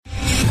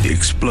The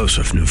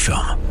explosive new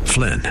film,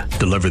 Flynn,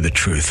 deliver the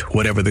truth,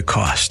 whatever the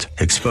cost,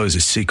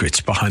 exposes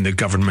secrets behind the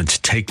government's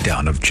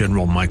takedown of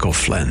General Michael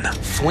Flynn.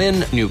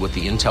 Flynn knew what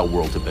the intel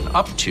world had been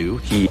up to.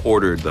 He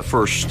ordered the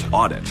first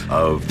audit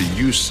of the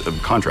use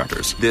of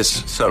contractors.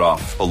 This set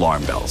off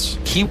alarm bells.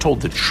 He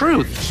told the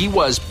truth. He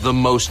was the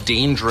most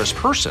dangerous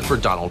person for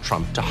Donald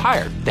Trump to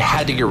hire. They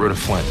had to get rid of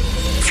Flynn.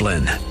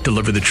 Flynn,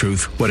 deliver the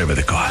truth, whatever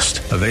the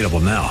cost. Available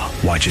now.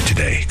 Watch it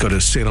today. Go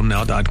to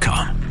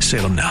salemnow.com.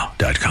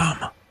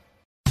 salemnow.com.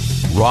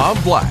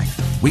 Rob Black,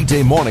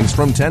 weekday mornings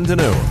from 10 to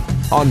noon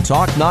on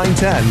Talk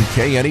 910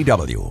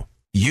 KNEW.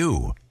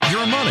 You,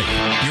 your money,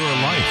 your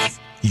life,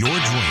 your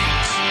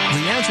dreams.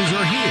 The answers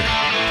are here.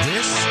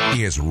 This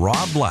is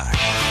Rob Black.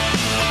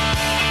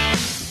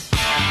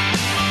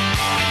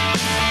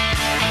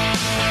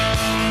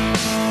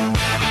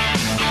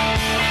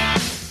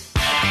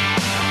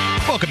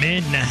 Welcome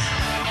in.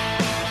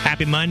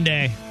 Happy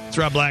Monday. It's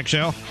Rob Black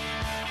Show.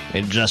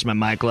 Adjust my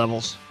mic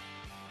levels.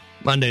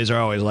 Mondays are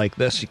always like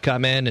this. You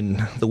come in and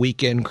the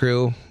weekend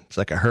crew, it's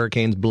like a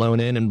hurricane's blown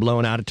in and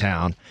blown out of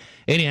town.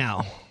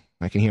 Anyhow,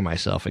 I can hear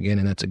myself again,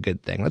 and that's a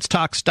good thing. Let's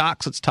talk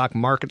stocks. Let's talk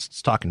markets.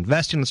 Let's talk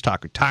investing. Let's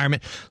talk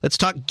retirement. Let's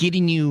talk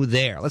getting you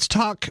there. Let's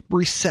talk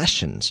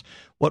recessions.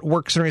 What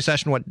works in a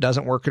recession? What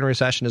doesn't work in a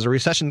recession? Is a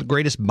recession the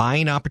greatest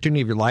buying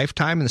opportunity of your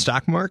lifetime in the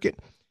stock market?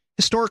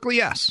 Historically,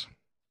 yes.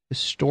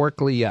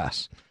 Historically,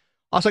 yes.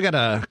 Also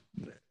got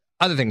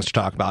other things to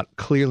talk about.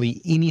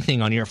 Clearly,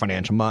 anything on your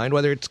financial mind,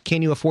 whether it's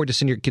can you afford to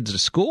send your kids to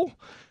school?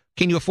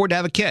 Can you afford to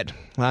have a kid?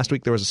 Last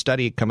week, there was a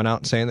study coming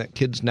out saying that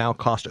kids now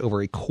cost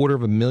over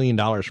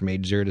 $250,000 from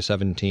age 0 to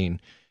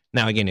 17.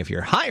 Now, again, if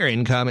you're higher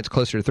income, it's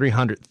closer to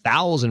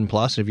 $300,000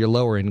 plus. If you're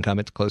lower income,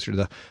 it's closer to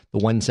the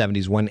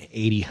 170s,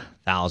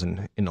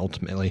 180,000, and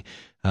ultimately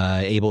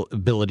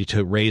ability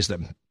to raise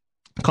them,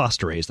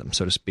 cost to raise them,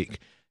 so to speak.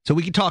 So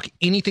we can talk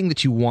anything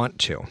that you want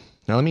to.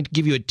 Now, let me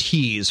give you a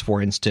tease,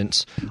 for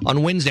instance.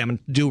 On Wednesday, I'm going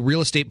to do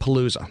Real Estate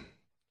Palooza.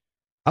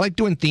 I like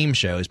doing theme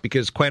shows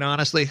because, quite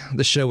honestly,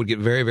 the show would get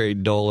very, very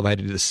dull if I had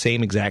to do the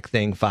same exact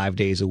thing 5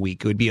 days a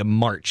week. It would be a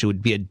march. It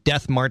would be a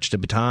death march to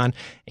Baton,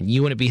 and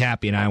you want to be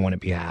happy, and I want to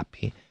be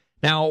happy.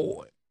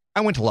 Now,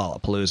 I went to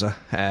Lollapalooza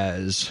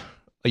as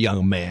a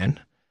young man,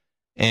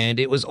 and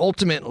it was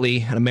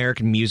ultimately an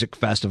American music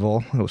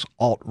festival. It was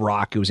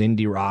alt-rock, it was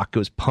indie rock, it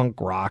was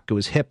punk rock, it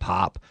was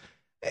hip-hop.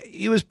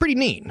 It was pretty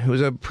neat. It was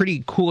a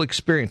pretty cool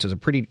experience. It was a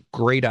pretty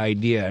great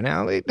idea.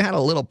 Now, it had a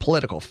little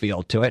political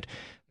feel to it,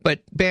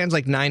 but bands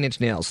like Nine Inch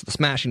Nails, The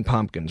Smashing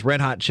Pumpkins, Red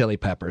Hot Chili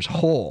Peppers,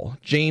 Hole,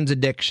 Jane's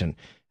Addiction,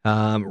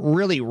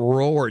 really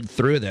roared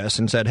through this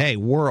and said, hey,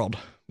 world,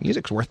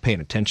 music's worth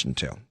paying attention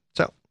to.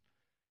 So,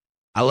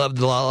 I love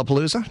the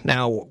Lollapalooza.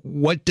 Now,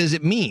 what does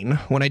it mean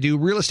when I do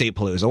Real Estate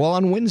Palooza? Well,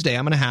 on Wednesday,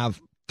 I'm going to have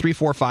 3,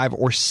 4, 5,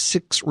 or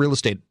 6 real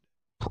estate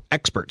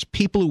experts,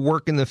 people who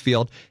work in the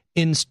field,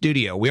 in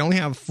studio. We only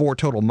have 4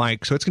 total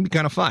mics, so it's going to be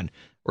kind of fun.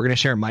 We're going to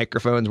share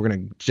microphones. We're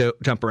going to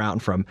jump around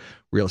from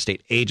real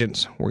estate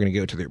agents. We're going to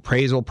go to the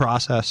appraisal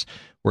process.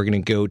 We're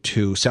going to go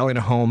to selling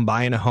a home,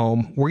 buying a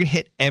home. We're going to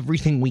hit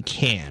everything we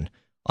can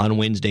on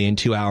Wednesday in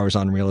 2 hours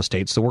on real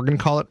estate. So we're going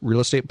to call it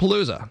Real Estate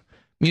Palooza.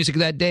 Music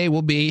that day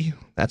will be,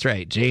 that's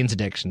right, Jane's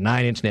Addiction,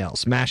 Nine Inch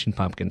Nails, Smashing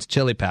Pumpkins,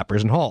 Chili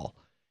Peppers, and Hole.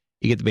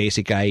 You get the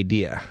basic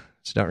idea.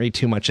 So don't read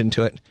too much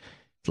into it.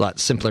 It's a lot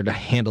simpler to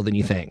handle than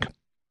you think.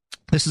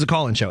 This is a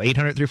call-in show,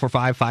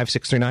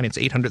 800-345-5639. It's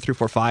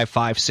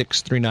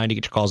 800-345-5639 to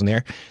get your calls in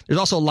there. There's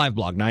also a live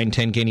blog,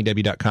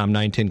 910knew.com,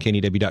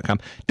 910knew.com.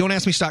 Don't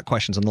ask me stock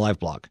questions on the live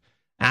blog.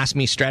 Ask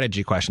me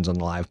strategy questions on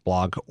the live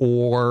blog,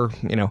 or,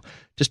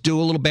 just do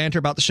a little banter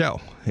about the show.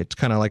 It's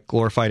kind of like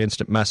glorified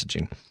instant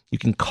messaging. You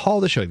can call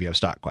the show if you have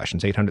stock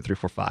questions,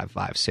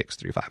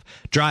 800-345-5635.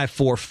 Drive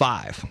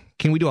 45.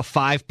 Can we do a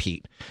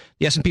 5-peat?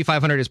 The S&P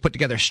 500 has put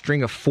together a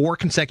string of 4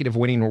 consecutive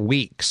winning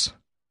weeks.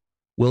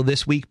 Will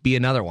this week be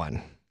another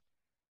one?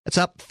 That's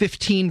up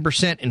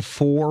 15% in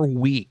 4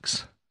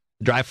 weeks.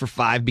 The drive for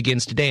 5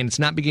 begins today, and it's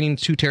not beginning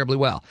too terribly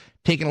well.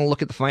 Taking a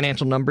look at the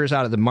financial numbers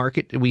out of the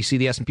market, we see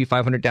the S&P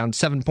 500 down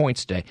 7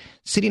 points today,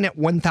 sitting at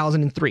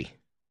 1,003.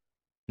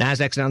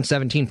 NASDAQ's down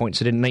 17 points,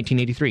 sitting at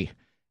 1983.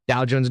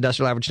 Dow Jones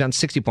Industrial Average down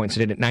 60 points,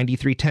 sitting at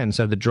 93.10.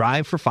 So the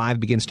drive for 5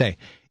 begins today.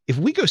 If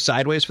we go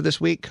sideways for this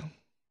week,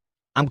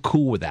 I'm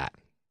cool with that,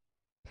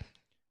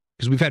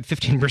 because we've had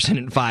 15%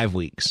 in 5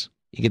 weeks.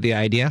 You get the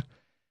idea?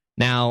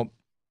 Now,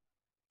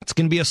 it's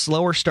going to be a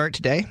slower start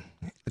today.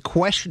 The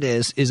question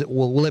is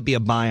will it be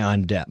a buy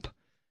on dip?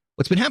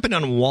 What's been happening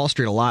on Wall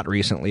Street a lot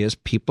recently is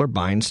people are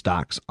buying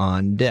stocks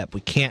on dip. We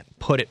can't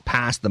put it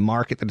past the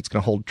market that it's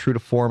going to hold true to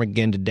form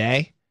again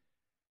today,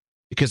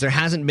 because there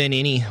hasn't been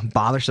any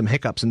bothersome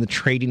hiccups in the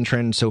trading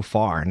trend so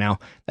far. Now,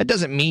 that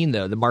doesn't mean,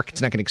 though, the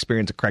market's not going to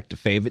experience a corrective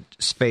phase.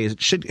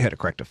 It should hit a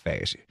corrective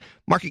phase.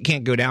 Market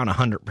can't go down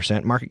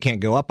 100%. Market can't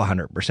go up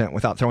 100%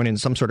 without throwing in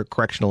some sort of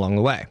correction along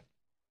the way.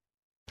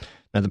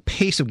 Now, the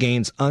pace of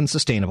gain's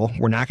unsustainable.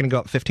 We're not going to go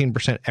up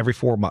 15% every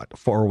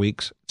 4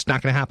 weeks. It's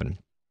not going to happen.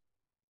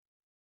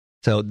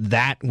 So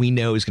that we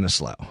know is going to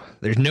slow.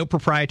 There's no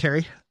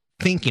proprietary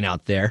thinking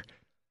out there.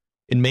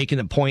 in making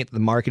the point that the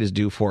market is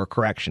due for a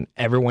correction.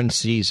 Everyone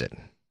sees it.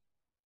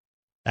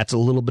 That's a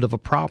little bit of a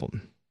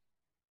problem.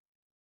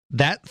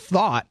 That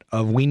thought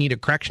of we need a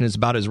correction is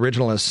about as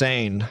original as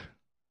saying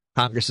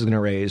Congress is going to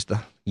raise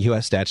the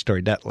U.S.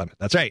 statutory debt limit.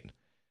 That's right.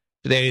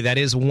 Today, that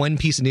is one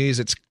piece of news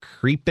that's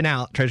creeping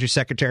out. Treasury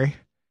Secretary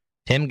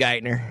Tim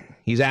Geithner,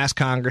 he's asked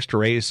Congress to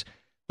raise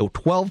the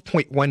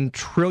 $12.1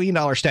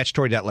 trillion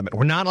statutory debt limit.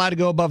 We're not allowed to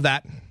go above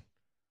that.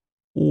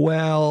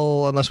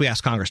 Well, unless we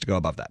ask Congress to go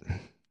above that.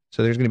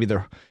 So there's going to be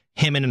the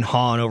hemming and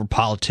hawing over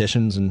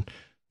politicians, and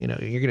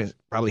you're going to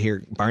probably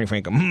hear Barney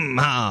Frank go,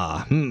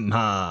 ha,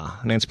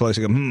 ha. Nancy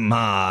Pelosi go,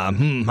 ha,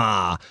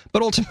 ha.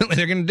 But ultimately,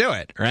 they're going to do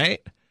it,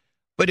 right?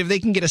 But if they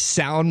can get a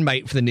sound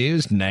bite for the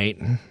news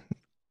tonight,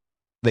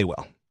 they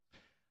will.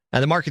 Now,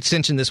 the market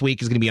extension this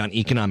week is going to be on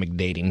economic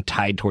dating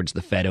tied towards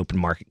the Fed Open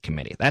Market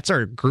Committee. That's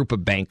our group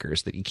of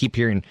bankers that you keep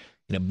hearing,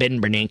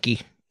 Ben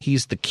Bernanke.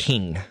 He's the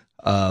king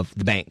of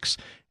the banks.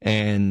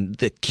 And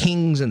the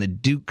kings and the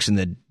dukes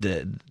and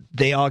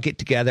they all get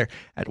together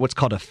at what's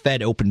called a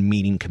Fed Open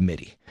Meeting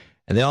Committee.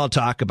 And they all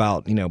talk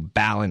about,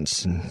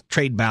 balance and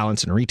trade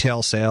balance and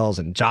retail sales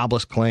and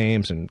jobless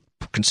claims and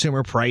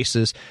consumer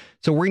prices.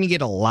 So we're going to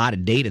get a lot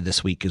of data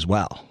this week as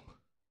well.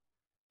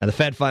 Now, the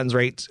Fed funds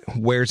rates,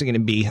 where's it going to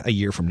be a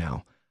year from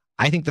now?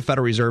 I think the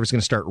Federal Reserve is going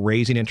to start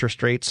raising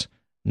interest rates,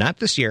 not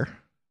this year,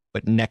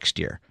 but next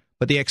year.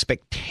 But the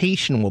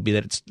expectation will be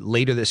that it's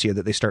later this year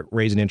that they start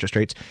raising interest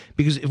rates,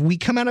 because if we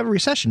come out of a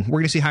recession, we're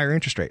going to see higher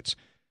interest rates.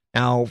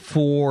 Now,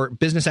 for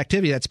business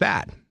activity, that's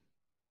bad.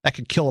 That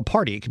could kill a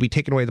party. It could be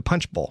taking away the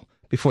punch bowl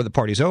before the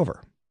party's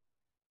over.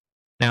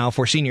 Now,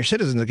 for senior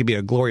citizens, it could be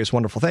a glorious,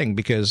 wonderful thing,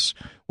 because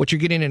what you're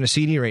getting in a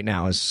CD right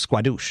now is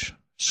squadouche.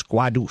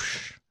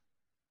 Squadouche.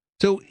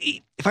 So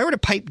if I were to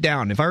pipe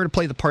down, if I were to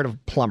play the part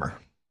of plumber,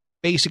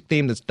 basic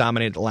theme that's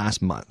dominated the last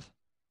month,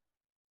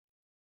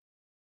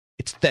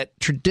 it's that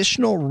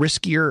traditional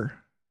riskier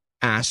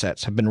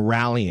assets have been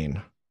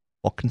rallying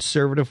while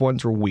conservative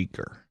ones were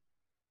weaker.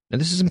 Now,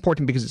 this is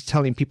important because it's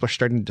telling people are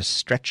starting to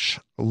stretch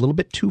a little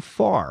bit too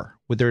far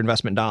with their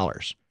investment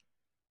dollars.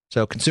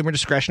 So consumer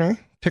discretionary,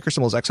 ticker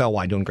symbols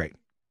XLY, doing great.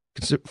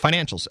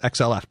 Financials,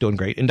 XLF, doing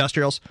great.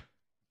 Industrials,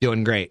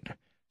 doing great.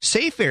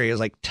 Safe areas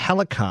like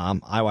telecom,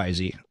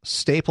 IYZ,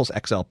 Staples,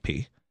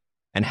 XLP,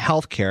 and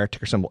healthcare,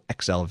 ticker symbol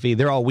XLV,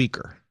 they're all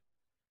weaker.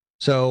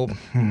 So,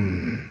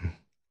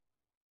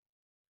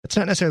 it's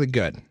not necessarily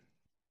good,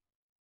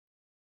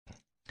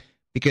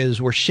 because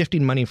we're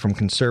shifting money from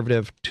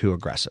conservative to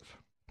aggressive.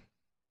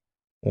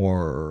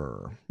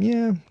 Or,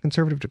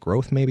 conservative to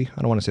growth, maybe.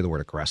 I don't want to say the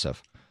word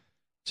aggressive.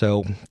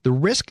 So the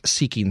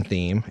risk-seeking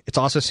theme, it's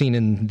also seen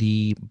in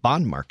the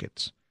bond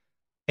markets.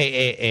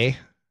 AAA,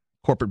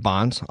 corporate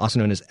bonds, also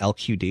known as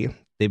LQD,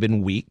 they've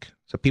been weak.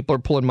 So people are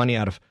pulling money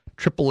out of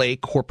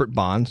AAA corporate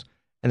bonds,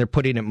 and they're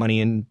putting that money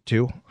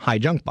into high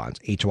junk bonds,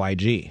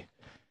 HYG.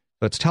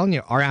 So it's telling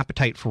you our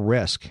appetite for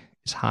risk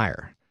is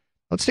higher.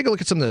 Let's take a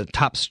look at some of the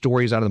top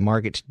stories out of the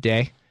market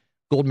today.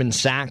 Goldman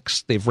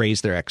Sachs, they've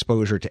raised their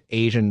exposure to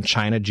Asian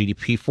China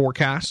GDP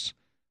forecasts.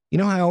 You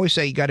know how I always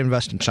say you got to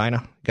invest in China,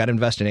 you got to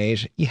invest in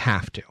Asia? You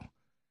have to.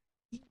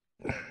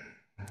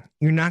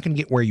 You're not going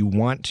to get where you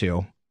want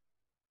to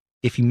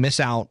if you miss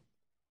out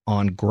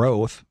on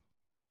growth,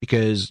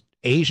 because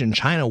Asia and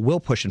China will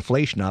push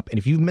inflation up. And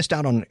if you've missed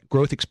out on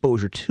growth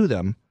exposure to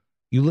them,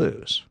 you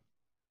lose.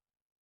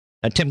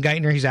 Now, Tim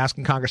Geithner, he's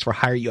asking Congress for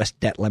higher U.S.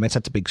 debt limits.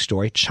 That's a big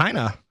story.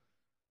 China,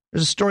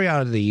 there's a story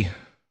out of the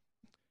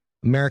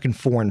American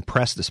foreign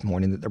press this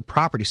morning that their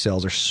property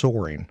sales are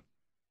soaring,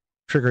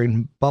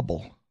 triggering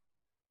bubble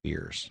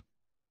fears.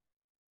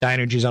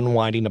 Dynergy's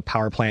unwinding a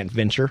power plant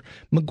venture.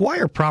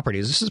 Maguire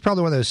Properties, this is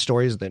probably one of those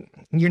stories that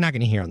you're not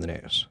going to hear on the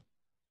news.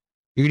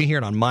 You're going to hear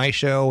it on my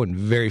show and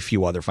very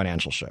few other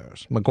financial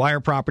shows. Maguire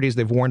Properties,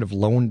 they've warned of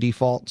loan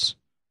defaults.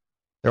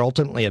 They're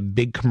ultimately a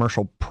big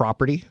commercial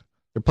property.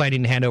 They're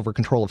planning to hand over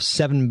control of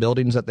 7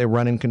 buildings that they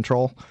run in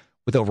control,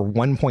 with over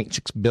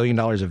 $1.6 billion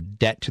of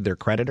debt to their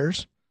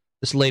creditors.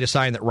 This laid a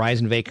sign that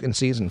rising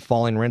vacancies and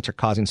falling rents are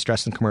causing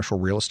stress in commercial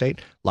real estate.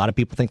 A lot of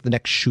people think the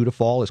next shoe to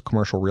fall is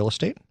commercial real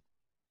estate.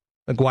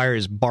 Maguire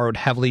has borrowed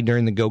heavily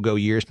during the go-go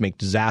years to make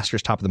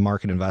disastrous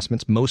top-of-the-market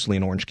investments, mostly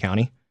in Orange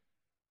County.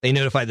 They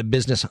notified the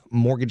business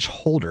mortgage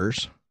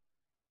holders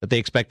that they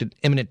expected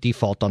imminent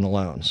default on the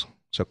loans.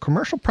 So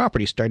commercial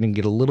property is starting to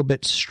get a little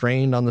bit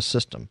strained on the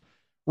system.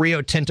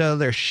 Rio Tinto,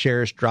 their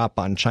shares drop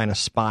on China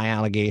spy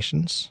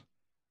allegations.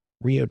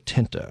 Rio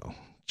Tinto,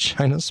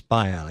 China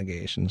spy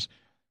allegations.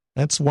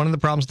 That's one of the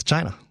problems with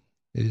China,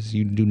 is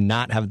you do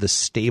not have the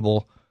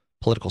stable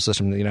political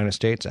system that the United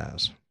States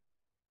has.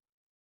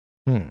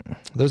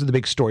 Those are the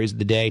big stories of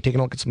the day. Taking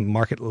a look at some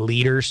market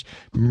leaders.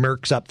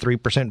 Merck's up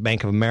 3%.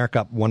 Bank of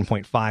America up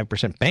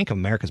 1.5%. Bank of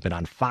America's been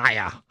on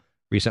fire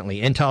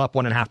recently. Intel up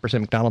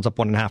 1.5%. McDonald's up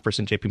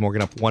 1.5%. JP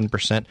Morgan up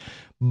 1%.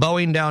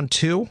 Boeing down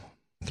 2%.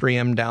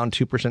 3M down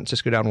 2%.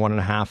 Cisco down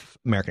 1.5%.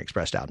 American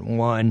Express down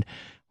 1%.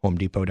 Home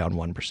Depot down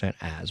 1%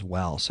 as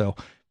well. So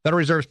Federal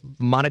Reserve's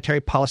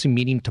monetary policy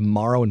meeting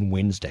tomorrow and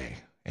Wednesday,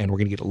 and we're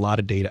going to get a lot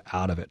of data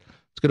out of it.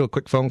 Let's go to a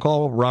quick phone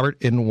call. Robert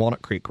in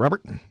Walnut Creek.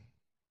 Robert?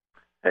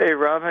 Hey,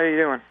 Rob, how you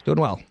doing? Doing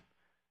well.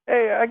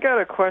 Hey, I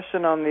got a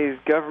question on these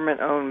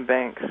government-owned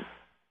banks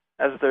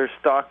as their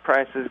stock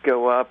prices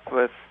go up.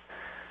 With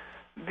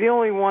the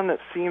only one that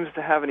seems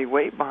to have any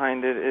weight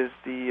behind it is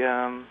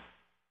the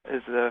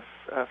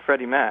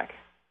Freddie Mac.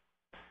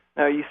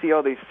 Now, you see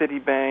all these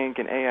Citibank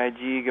and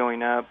AIG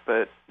going up,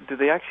 but do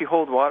they actually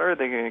hold water? Are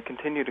they going to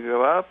continue to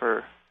go up,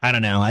 or? I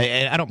don't know.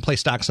 I don't play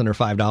stocks under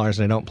 $5,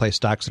 and I don't play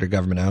stocks that are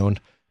government-owned,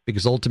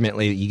 because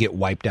ultimately you get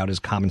wiped out as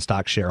common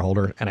stock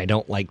shareholder, and I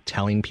don't like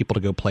telling people to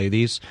go play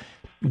these.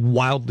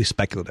 Wildly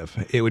speculative.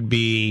 It would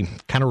be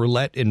kind of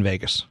roulette in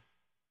Vegas.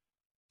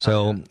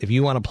 So if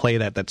you want to play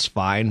that, that's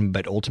fine,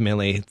 but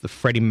ultimately the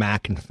Freddie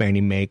Mac and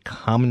Fannie Mae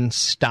common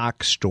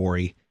stock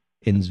story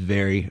ends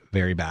very,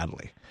 very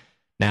badly.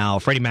 Now,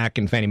 Freddie Mac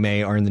and Fannie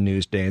Mae are in the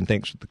news today, and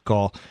thanks for the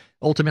call.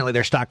 Ultimately,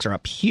 their stocks are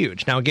up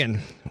huge. Now,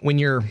 again, when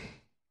you're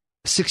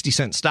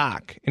 60-cent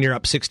stock and you're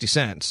up 60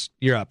 cents,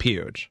 you're up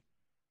huge.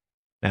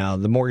 Now,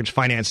 the mortgage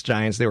finance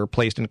giants, they were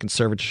placed in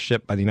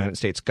conservatorship by the United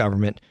States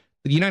government.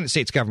 The United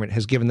States government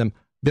has given them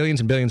billions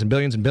and billions and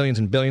billions and billions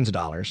and billions of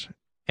dollars,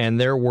 and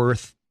they're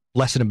worth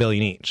less than $1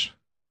 billion each.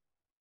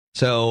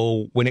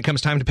 So when it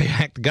comes time to pay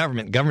back the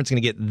government's going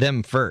to get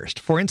them first.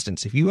 For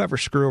instance, if you ever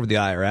screw over the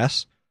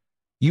IRS,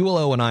 you will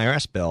owe an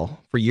IRS bill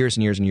for years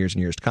and years and years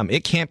and years to come.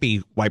 It can't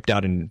be wiped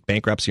out in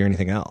bankruptcy or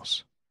anything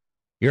else.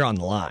 You're on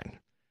the line.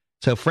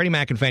 So Freddie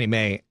Mac and Fannie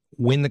Mae,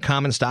 when the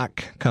common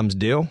stock comes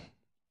due,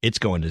 it's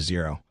going to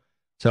zero.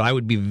 So I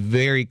would be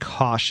very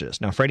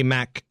cautious. Now, Freddie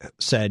Mac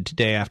said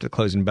today after the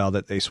closing bell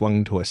that they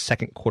swung to a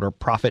second quarter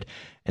profit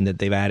and that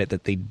they've added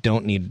that they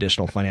don't need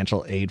additional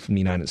financial aid from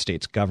the United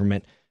States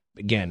government.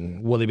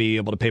 Again, will they be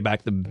able to pay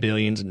back the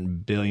billions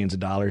and billions of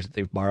dollars that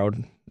they've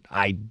borrowed?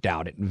 I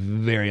doubt it.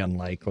 Very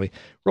unlikely.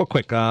 Real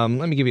quick, let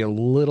me give you a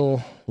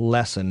little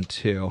lesson,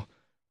 too,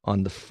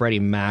 on the Freddie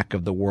Mac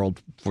of the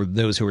world for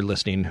those who are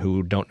listening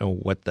who don't know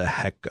what the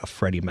heck a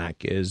Freddie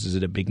Mac is. Is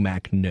it a Big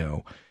Mac?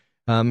 No.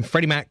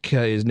 Freddie Mac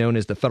is known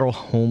as the Federal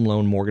Home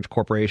Loan Mortgage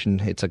Corporation.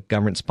 It's a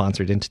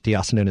government-sponsored entity,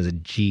 also known as a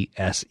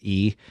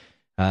GSE.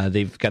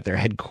 They've got their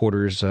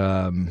headquarters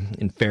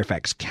in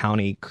Fairfax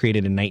County,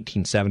 created in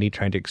 1970,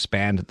 trying to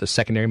expand the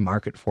secondary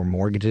market for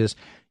mortgages.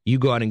 You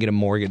go out and get a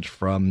mortgage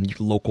from your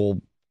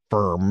local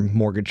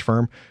mortgage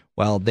firm.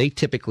 Well, they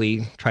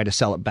typically try to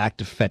sell it back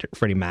to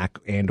Freddie Mac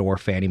and or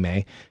Fannie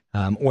Mae,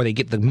 or they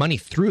get the money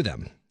through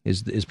them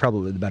is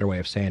probably the better way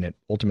of saying it.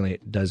 Ultimately,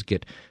 it does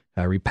get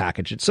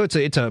repackaged. So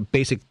it's a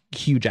basic,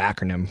 huge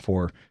acronym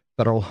for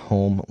Federal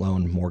Home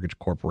Loan Mortgage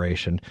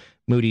Corporation.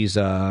 Moody's,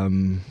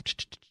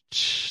 let's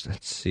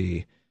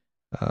see,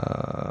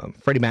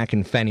 Freddie Mac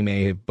and Fannie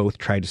Mae have both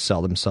tried to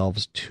sell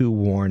themselves to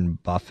Warren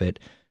Buffett.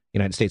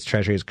 United States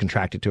Treasury has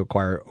contracted to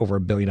acquire over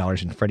 $1 billion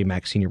in Freddie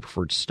Mac senior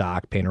preferred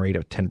stock, paying a rate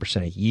of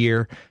 10% a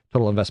year.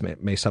 Total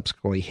investment may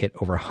subsequently hit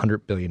over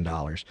 $100 billion.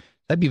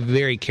 I'd be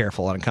very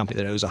careful on a company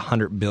that owes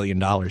 $100 billion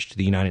to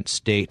the United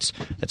States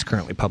that's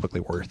currently publicly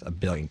worth $1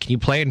 billion. Can you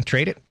play and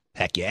trade it?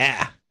 Heck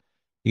yeah.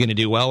 You going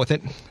to do well with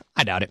it?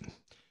 I doubt it.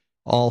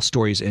 All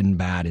stories end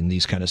bad in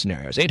these kind of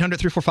scenarios.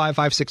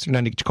 800-345-5639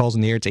 to get your calls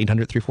in the air. It's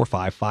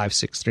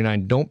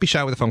 800-345-5639. Don't be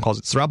shy with the phone calls.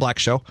 It's the Rob Black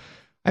Show.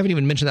 I haven't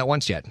even mentioned that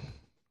once yet.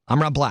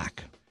 I'm Rob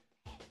Black.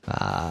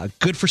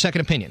 Good for second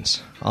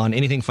opinions on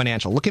anything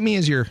financial. Look at me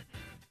as your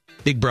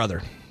big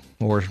brother,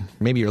 or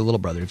maybe your little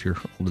brother if you're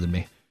older than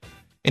me.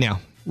 Anyhow,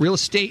 real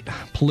estate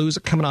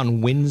palooza coming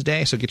on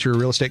Wednesday, so get your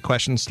real estate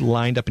questions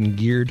lined up and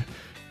geared,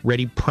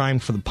 ready,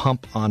 primed for the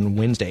pump on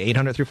Wednesday.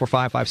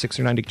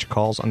 800-345-5639 to get your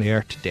calls on the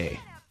air today.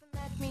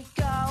 Let me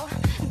go.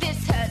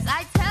 This hurts,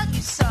 I tell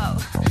you so.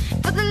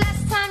 For the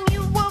last time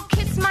you will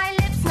kiss my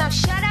lips, now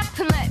shut up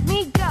and let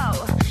me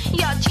go.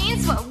 Your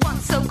jeans were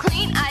once so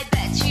clean, I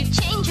bet you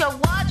changed your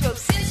wardrobe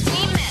since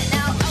we met.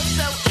 Now oh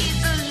so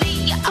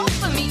easily, you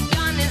offer me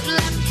gone is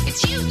left.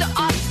 It's you that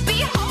ought to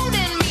be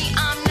holding me.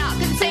 I'm not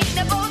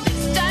containable,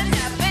 this done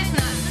up is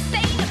not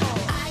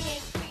sustainable. I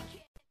ain't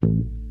freaking.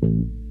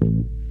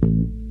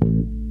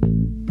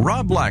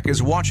 Rob Black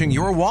is watching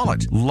your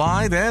wallet,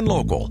 live and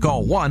local.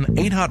 Call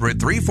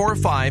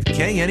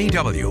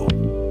 1-800-345-KNEW.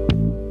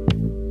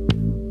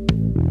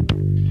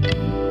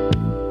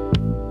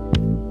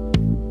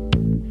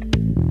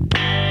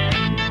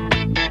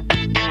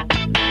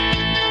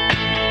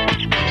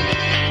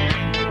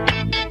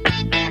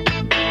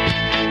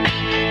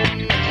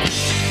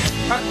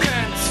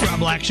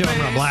 Show.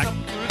 I'm Rob Black.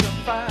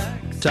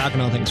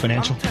 Talking all things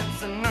financial.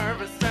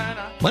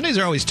 Mondays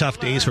are always tough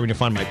days for me to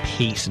find my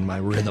pace and my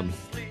rhythm.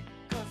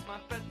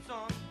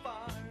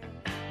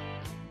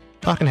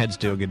 Talking Heads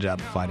do a good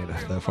job of finding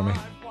it, though, for me.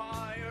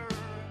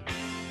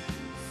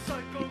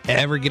 If you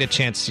ever get a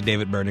chance to see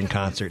David Byrne in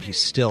concert, he's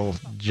still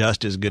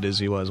just as good as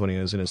he was when he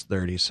was in his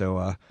 30s,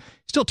 so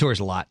still tours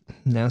a lot.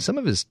 Now, some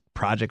of his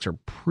projects are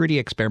pretty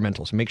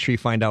experimental, so make sure you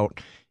find out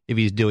if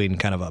he's doing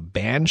kind of a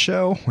band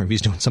show or if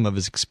he's doing some of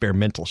his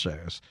experimental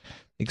shows.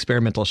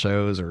 Experimental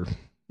shows are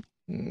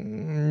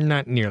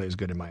not nearly as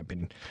good, in my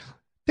opinion.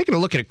 Taking a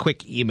look at a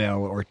quick email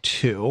or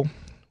two.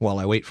 while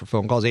I wait for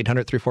phone calls.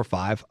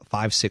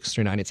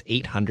 800-345-5639. It's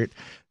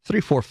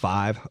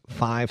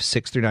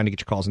 800-345-5639 to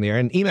get your calls in the air.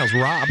 And emails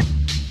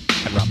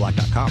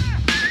rob@robblack.com.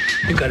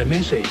 You got a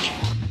message.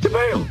 The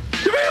mail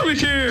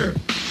is here.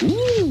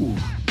 Ooh,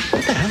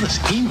 what the hell is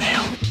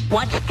email?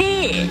 What's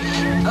this?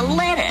 A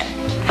letter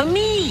for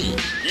me.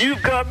 You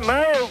got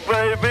mail,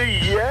 baby,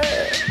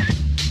 yeah.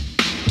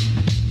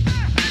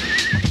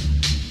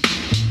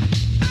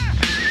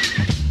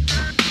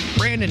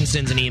 Brandon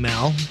sends an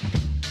email,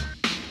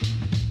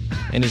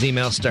 and his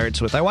email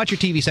starts with, I watch your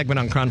TV segment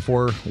on Cron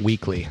 4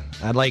 weekly.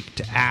 I'd like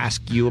to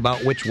ask you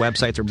about which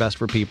websites are best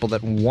for people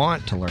that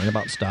want to learn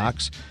about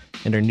stocks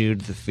and are new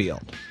to the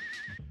field.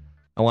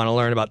 I want to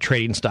learn about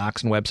trading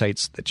stocks and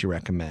websites that you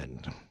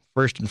recommend.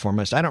 First and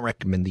foremost, I don't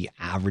recommend the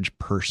average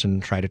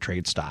person try to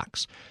trade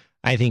stocks.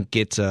 I think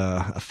it's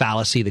a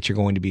fallacy that you're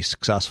going to be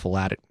successful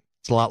at it.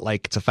 It's a lot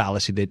like it's a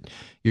fallacy that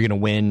you're going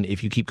to win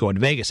if you keep going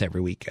to Vegas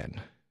every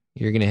weekend.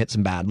 You're going to hit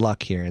some bad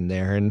luck here and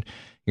there, and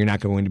you're not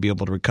going to be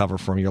able to recover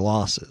from your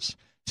losses.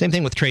 Same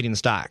thing with trading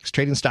stocks.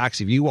 Trading stocks,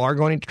 if you are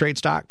going to trade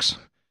stocks,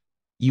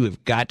 you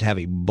have got to have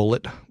a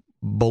bullet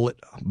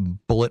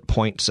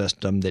point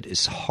system that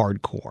is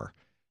hardcore.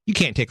 You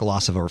can't take a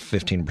loss of over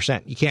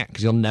 15%. You can't,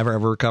 because you'll never,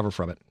 ever recover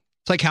from it.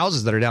 It's like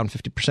houses that are down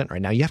 50%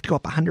 right now. You have to go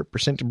up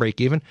 100% to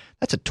break even.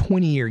 That's a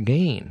 20-year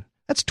gain.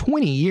 That's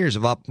 20 years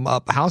of up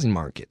housing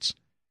markets.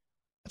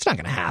 That's not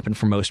going to happen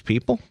for most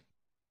people.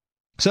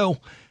 So,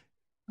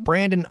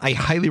 Brandon, I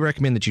highly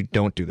recommend that you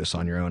don't do this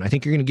on your own. I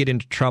think you're going to get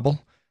into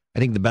trouble. I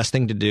think the best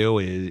thing to do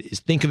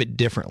is think of it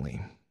differently.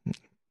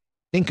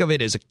 Think of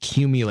it as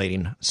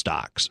accumulating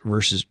stocks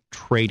versus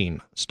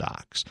trading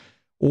stocks.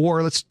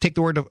 Or let's take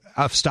the word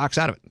of stocks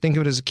out of it. Think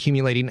of it as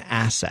accumulating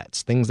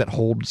assets, things that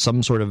hold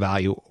some sort of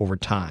value over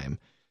time.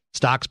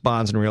 Stocks,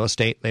 bonds, and real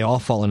estate, they all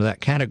fall into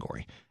that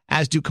category,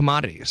 as do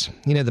commodities.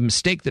 You know, the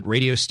mistake that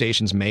radio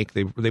stations make,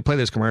 they play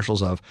those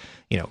commercials of,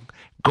 you know,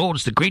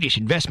 gold's the greatest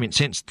investment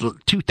since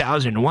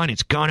 2001.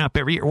 It's gone up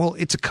every year. Well,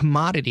 it's a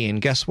commodity,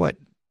 and guess what?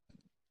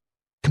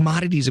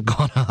 Commodities have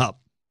gone up.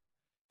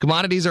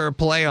 Commodities are a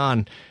play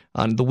on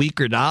the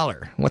weaker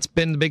dollar. What's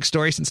been the big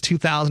story since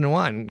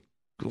 2001?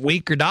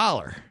 Weaker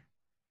dollar.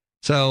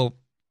 So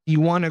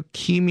you want to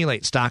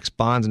accumulate stocks,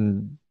 bonds,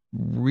 and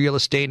real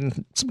estate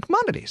and some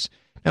commodities.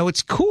 Now,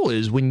 what's cool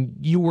is when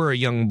you were a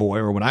young boy,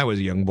 or when I was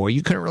a young boy,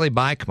 you couldn't really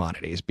buy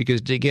commodities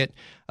because to get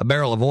a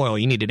barrel of oil,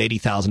 you needed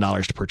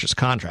 $80,000 to purchase a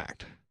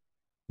contract.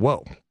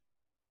 Whoa.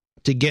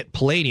 To get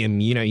palladium,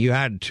 you know, you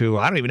had to,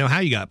 I don't even know how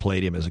you got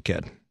palladium as a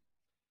kid.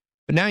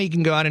 But now you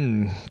can go out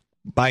and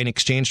buy an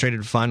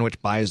exchange-traded fund,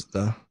 which buys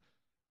the,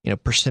 you know,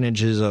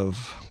 percentages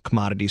of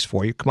commodities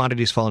for you.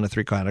 Commodities fall into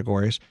three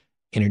categories: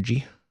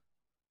 energy,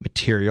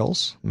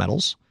 materials,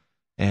 metals,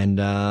 and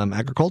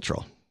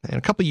agricultural. And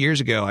a couple of years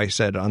ago, I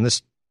said on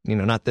this, you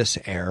know, not this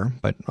air,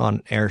 but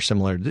on air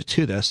similar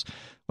to this,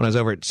 when I was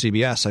over at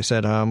CBS, I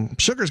said,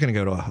 sugar's going to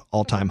go to an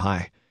all-time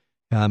high.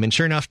 And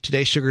sure enough,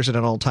 today sugar's at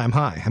an all-time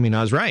high. I mean,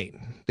 I was right.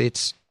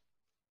 It's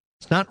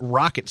not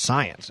rocket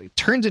science. It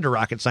turns into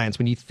rocket science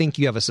when you think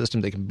you have a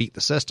system that can beat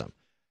the system.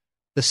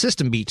 The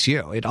system beats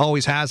you. It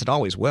always has. It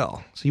always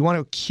will. So you want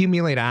to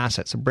accumulate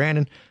assets. So,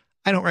 Brandon,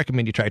 I don't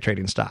recommend you try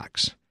trading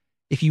stocks.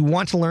 If you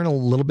want to learn a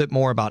little bit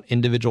more about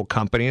individual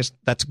companies,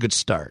 that's a good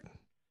start.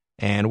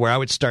 And where I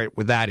would start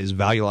with that is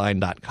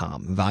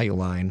valueline.com.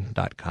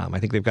 Valueline.com. I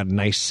think they've got a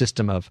nice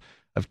system of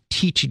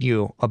teaching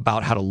you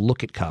about how to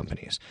look at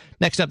companies.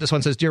 Next up, this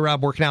one says, Dear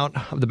Rob, working out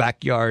of the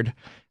backyard.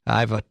 I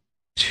have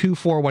two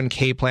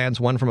 401k plans,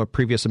 one from a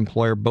previous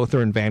employer. Both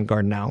are in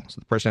Vanguard now. So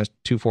the person has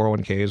two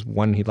 401ks.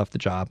 One, he left the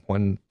job.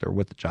 One, they're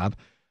with the job.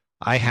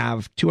 I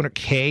have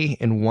 200k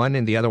in one,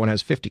 and the other one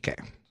has 50k.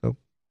 So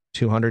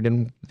 200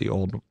 in the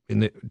old,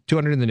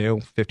 200 in the new,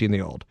 50 in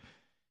the old.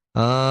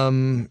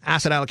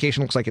 Asset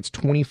allocation looks like it's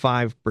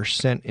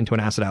 25% into an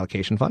asset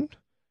allocation fund.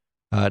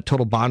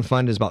 Total bond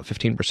fund is about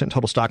 15%.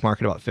 Total stock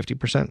market about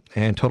 50%,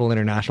 and total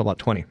international about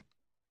 20%.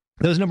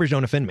 Those numbers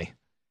don't offend me.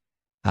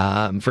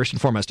 First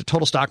and foremost, a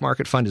total stock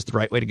market fund is the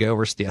right way to go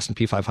versus the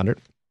S&P 500.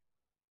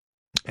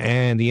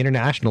 And the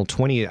international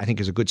 20, I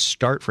think, is a good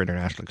start for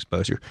international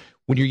exposure.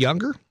 When you're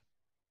younger,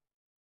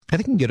 I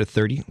think you can get a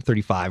 30,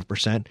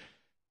 35%,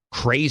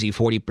 crazy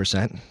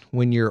 40%.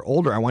 When you're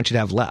older, I want you to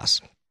have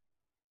less.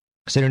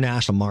 Because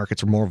international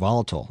markets are more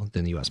volatile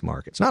than the U.S.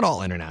 markets. Not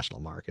all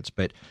international markets,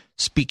 but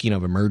speaking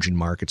of emerging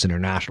markets,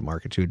 international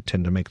markets, you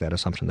tend to make that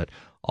assumption that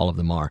all of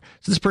them are.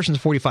 So this person's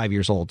 45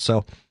 years old.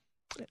 So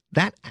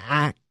that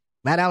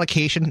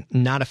allocation,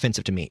 not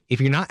offensive to me. If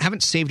you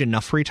haven't saved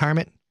enough for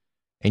retirement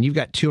and you've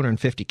got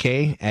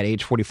 250K at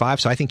age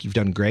 45, so I think you've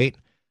done great,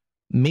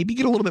 maybe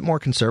get a little bit more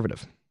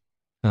conservative.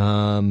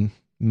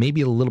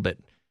 Maybe a little bit.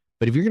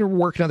 But if you're going to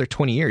work another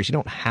 20 years, you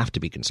don't have to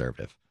be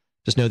conservative.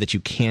 Just know that you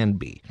can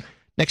be.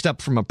 Next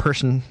up from a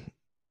person,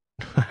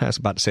 I was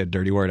about to say a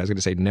dirty word. I was going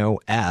to say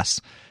no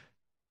S.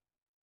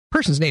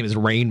 Person's name is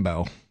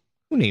Rainbow.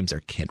 Who names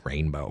their kid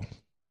Rainbow?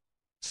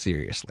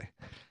 Seriously.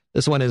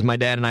 This one is, my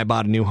dad and I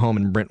bought a new home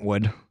in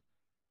Brentwood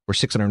for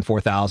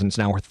 $604,000. It's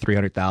now worth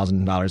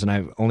 $300,000, and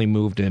I've only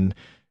moved in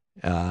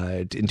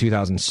in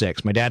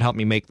 2006. My dad helped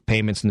me make the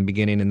payments in the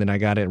beginning, and then I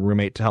got a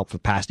roommate to help for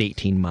the past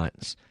 18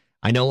 months.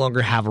 I no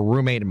longer have a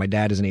roommate, and my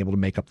dad isn't able to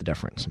make up the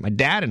difference. My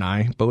dad and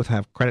I both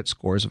have credit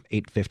scores of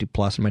 850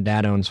 plus, and my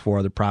dad owns 4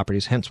 other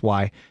properties, hence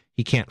why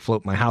he can't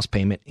float my house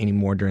payment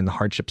anymore during the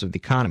hardships of the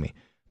economy.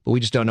 But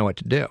we just don't know what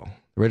to do.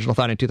 The original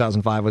thought in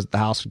 2005 was that the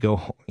house would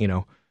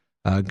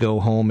go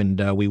home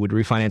and we would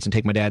refinance and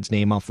take my dad's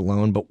name off the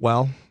loan, but,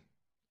 well,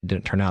 it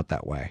didn't turn out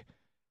that way.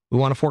 We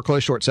want to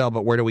foreclose short sale,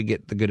 but where do we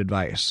get the good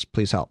advice?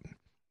 Please help.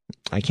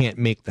 I can't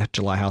make that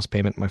July house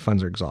payment. My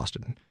funds are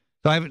exhausted.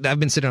 So I've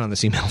been sitting on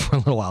this email for a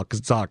little while because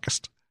it's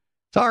August.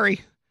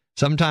 Sorry.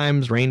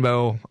 Sometimes,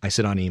 Rainbow, I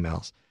sit on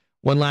emails.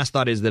 One last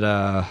thought is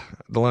that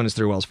the loan is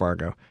through Wells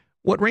Fargo.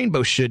 What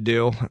Rainbow should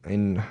do,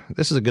 and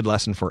this is a good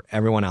lesson for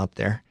everyone out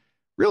there,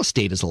 real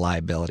estate is a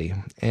liability.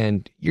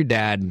 And your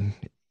dad,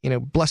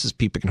 bless his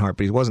pea-picking heart,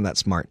 but he wasn't that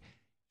smart.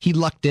 He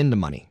lucked into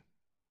money.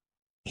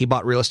 He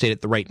bought real estate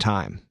at the right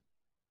time.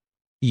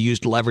 He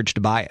used leverage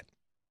to buy it.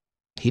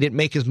 He didn't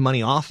make his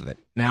money off of it.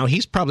 Now,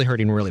 he's probably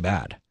hurting really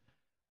bad.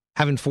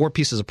 Having 4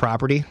 pieces of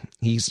property,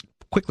 he's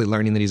quickly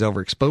learning that he's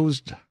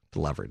overexposed to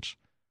leverage.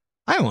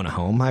 I own a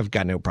home. I've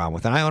got no problem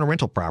with it. I own a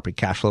rental property,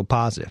 cash flow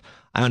positive.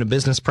 I own a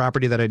business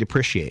property that I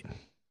depreciate.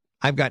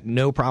 I've got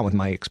no problem with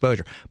my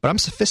exposure, but I'm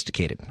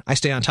sophisticated. I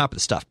stay on top of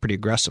the stuff pretty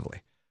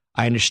aggressively.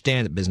 I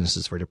understand that business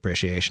is for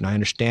depreciation. I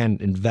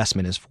understand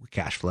investment is for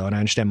cash flow, and I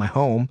understand my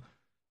home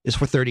is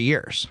for 30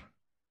 years.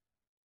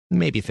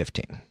 Maybe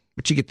 15,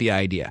 but you get the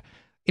idea.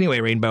 Anyway,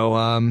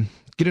 Rainbow,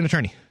 get an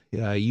attorney.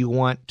 You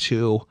want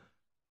to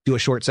do a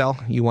short sale,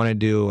 you want to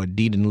do a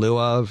deed in lieu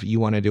of,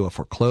 you want to do a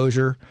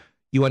foreclosure,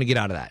 you want to get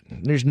out of that.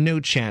 There's no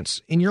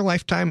chance. In your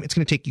lifetime, it's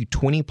going to take you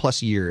 20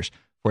 plus years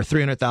for a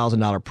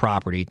 $300,000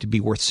 property to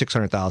be worth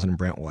 $600,000 in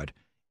Brentwood.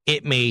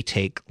 It may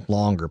take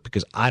longer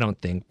because I don't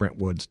think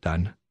Brentwood's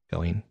done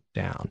going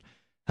down.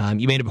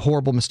 You made a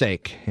horrible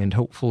mistake, and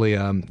hopefully you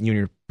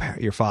and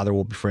your father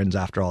will be friends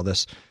after all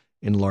this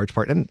in large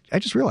part. And I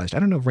just realized, I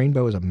don't know if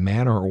Rainbow is a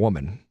man or a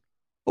woman.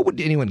 What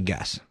would anyone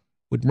guess?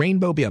 Would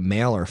Rainbow be a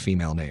male or a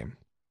female name?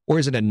 Or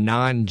is it a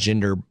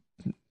non-gender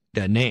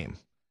name?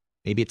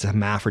 Maybe it's a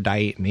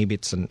hermaphrodite. Maybe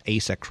it's an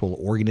asexual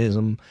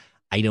organism.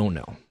 I don't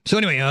know. So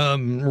anyway,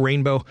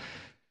 Rainbow,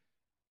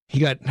 he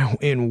got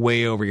in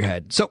way over your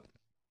head. So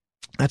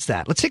that's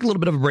that. Let's take a little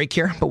bit of a break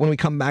here. But when we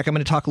come back, I'm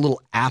going to talk a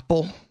little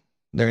Apple.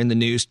 They're in the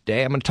news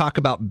today. I'm going to talk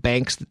about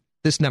banks.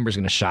 This number is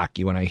going to shock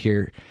you when I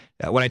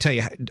tell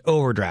you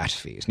overdraft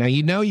fees. Now,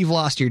 you've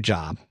lost your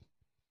job.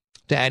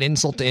 To add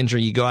insult to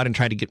injury, you go out and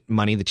try to get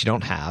money that you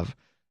don't have.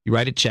 You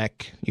write a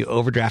check, you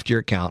overdraft your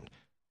account.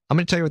 I'm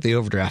going to tell you what the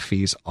overdraft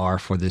fees are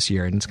for this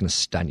year, and it's going to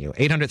stun you.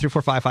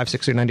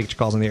 800-345-5639 to get your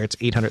calls on the air. It's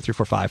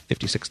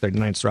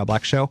 800-345-5639. It's the Rob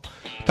Black Show.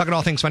 Talking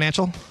all things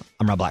financial,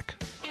 I'm Rob Black.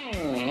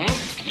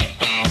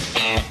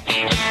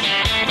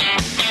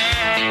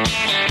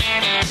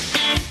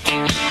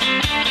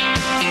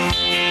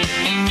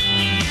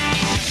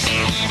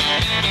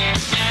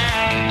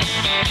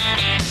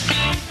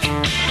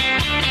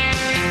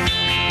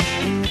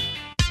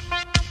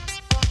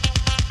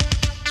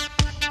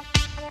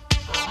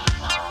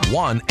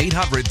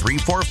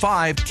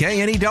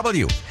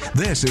 1-800-345-KNEW.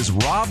 This is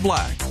Rob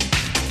Black.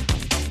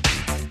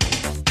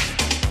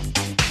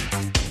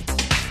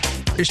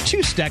 There's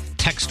 2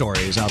 tech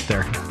stories out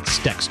there.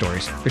 Tech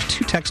stories. There's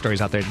 2 tech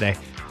stories out there today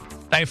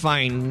that I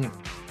find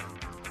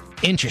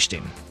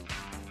interesting.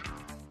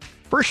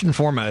 First and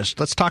foremost,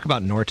 let's talk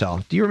about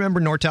Nortel. Do you remember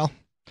Nortel?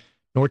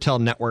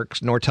 Nortel Networks.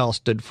 Nortel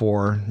stood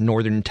for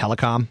Northern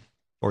Telecom,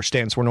 or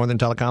stands for Northern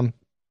Telecom.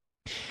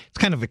 It's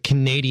kind of a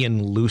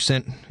Canadian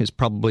Lucent is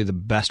probably the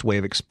best way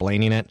of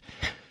explaining it.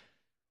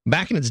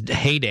 Back in its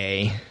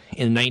heyday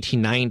in the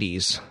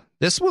 1990s,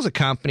 this was a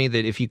company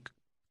that if you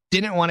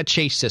didn't want to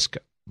chase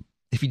Cisco,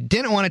 if you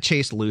didn't want to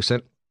chase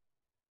Lucent,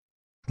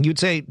 you'd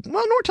say,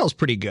 well, Nortel's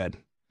pretty good.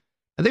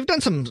 And they've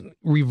done some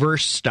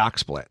reverse stock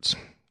splits.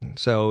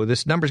 So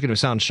this number is going to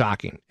sound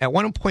shocking. At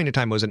one point in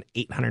time, it was an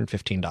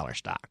 $815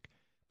 stock.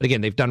 But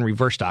again, they've done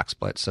reverse stock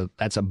splits, so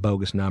that's a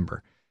bogus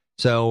number.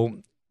 So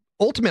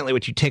ultimately,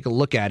 what you take a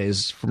look at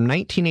is from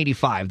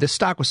 1985, this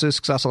stock was so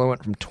successful, it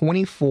went from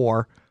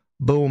 24,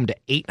 boom, to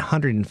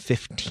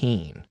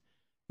 815.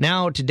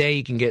 Now, today,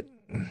 you can get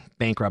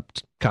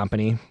bankrupt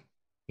company.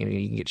 You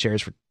can get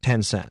shares for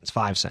 10 cents,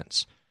 5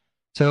 cents.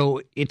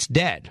 So it's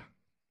dead.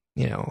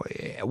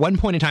 At one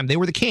point in time, they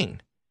were the king.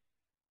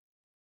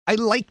 I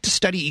like to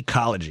study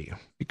ecology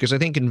because I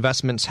think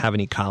investments have an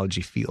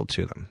ecology feel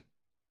to them.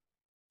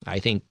 I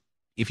think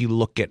if you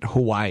look at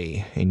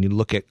Hawaii and you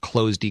look at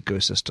closed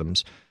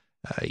ecosystems,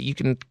 you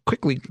can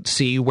quickly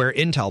see where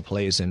Intel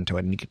plays into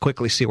it, and you can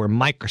quickly see where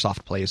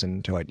Microsoft plays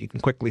into it. You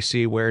can quickly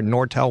see where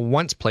Nortel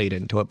once played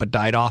into it, but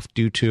died off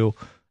due to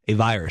a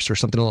virus or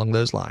something along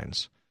those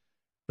lines.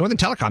 Northern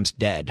Telecom's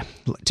dead.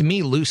 To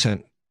me,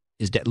 Lucent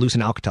is dead.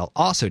 Lucent Alcatel,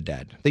 also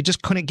dead. They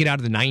just couldn't get out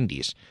of the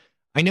 90s.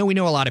 I know we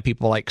know a lot of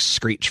people like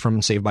Screech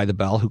from Saved by the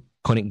Bell who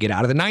couldn't get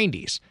out of the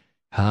 90s.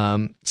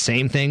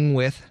 Same thing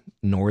with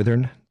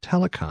Northern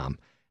Telecom.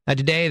 Now,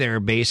 today, their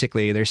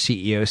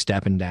CEO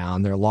stepping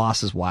down, their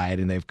loss is wide,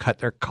 and they've cut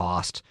their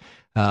cost.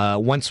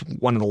 Once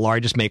one of the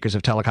largest makers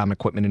of telecom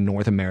equipment in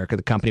North America,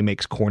 the company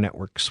makes core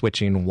network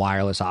switching,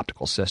 wireless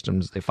optical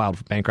systems. They filed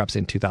for bankruptcy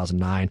in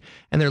 2009,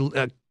 and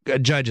their a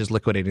judge is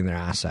liquidating their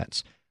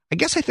assets. I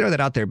guess I throw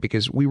that out there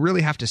because we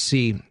really have to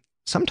see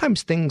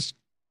sometimes things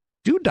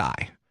do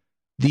die.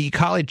 The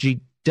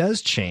ecology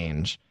does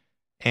change,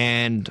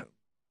 and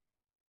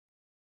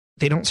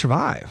they don't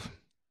survive.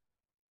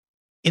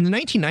 In the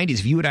 1990s,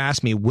 if you would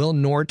ask me, will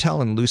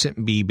Nortel and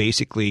Lucent be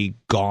basically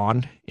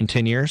gone in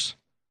 10 years?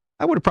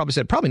 I would have probably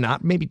said probably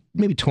not, maybe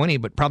 20,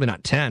 but probably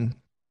not 10.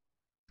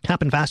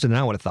 Happened faster than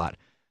I would have thought.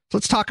 So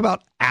let's talk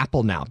about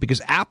Apple now,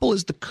 because Apple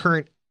is the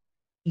current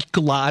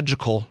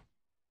ecological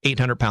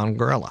 800-pound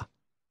gorilla.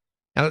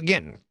 Now,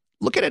 again,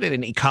 look at it in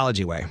an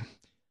ecology way.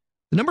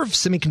 The number of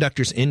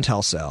semiconductors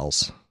Intel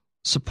sells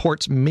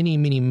supports many,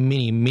 many,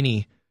 many,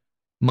 many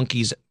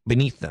monkeys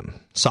beneath them.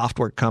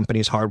 Software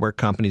companies, hardware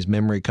companies,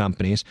 memory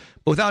companies.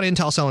 But without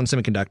Intel selling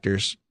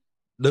semiconductors,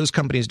 those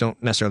companies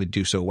don't necessarily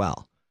do so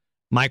well.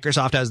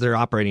 Microsoft has their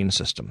operating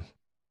system.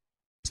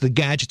 So the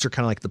gadgets are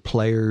kind of like the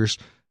players,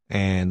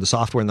 and the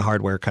software and the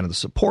hardware kind of the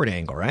support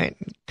angle, right?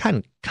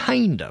 Kind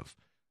of.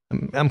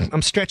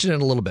 I'm stretching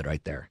it a little bit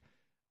right there.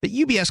 But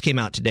UBS came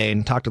out today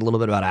and talked a little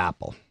bit about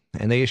Apple,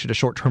 and they issued a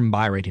short-term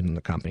buy rating in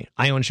the company.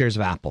 I own shares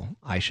of Apple.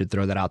 I should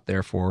throw that out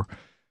there for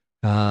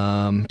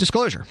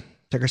disclosure.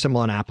 Ticker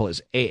symbol on Apple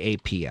is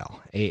AAPL.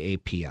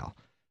 AAPL.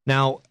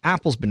 Now,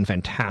 Apple's been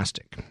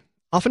fantastic.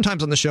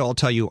 Oftentimes on the show, I'll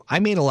tell you, I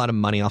made a lot of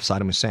money off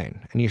Saddam Hussein.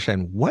 And you're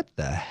saying, what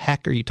the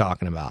heck are you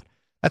talking about?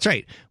 That's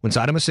right. When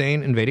Saddam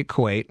Hussein invaded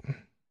Kuwait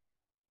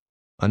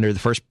under the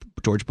first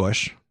George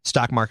Bush,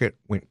 stock market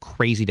went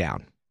crazy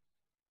down,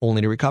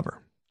 only to recover.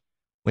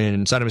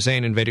 When Saddam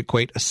Hussein invaded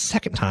Kuwait a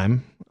second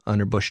time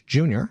under Bush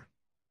Jr.,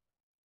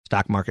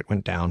 stock market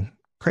went down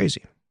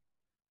crazy.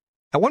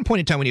 At one point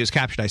in time when he was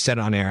captured, I said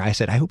on air, I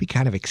said, I hope he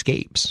kind of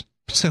escapes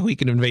so he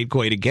can invade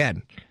Kuwait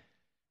again.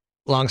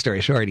 Long story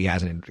short, he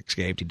hasn't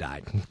escaped. He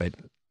died. But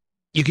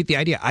you get the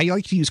idea. I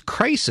like to use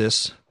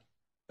crisis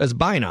as a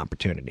buying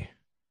opportunity.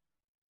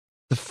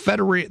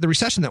 The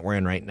recession that we're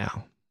in right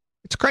now,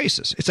 it's a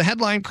crisis. It's a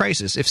headline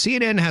crisis. If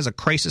CNN has a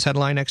crisis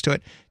headline next to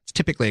it, it's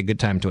typically a good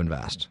time to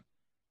invest.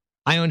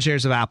 I own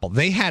shares of Apple.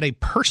 They had a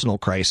personal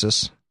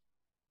crisis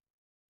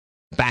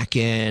back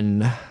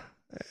in,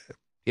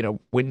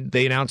 when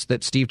they announced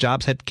that Steve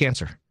Jobs had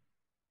cancer.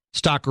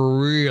 Stock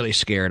really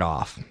scared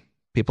off.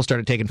 People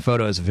started taking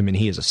photos of him, and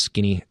he is a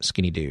skinny,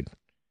 skinny dude.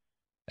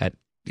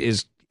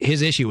 His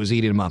issue was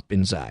eating him up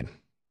inside.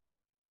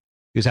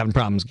 He was having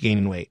problems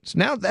gaining weight. So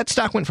now that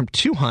stock went from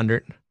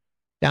 200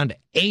 down to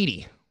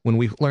 80 when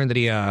we learned that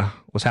he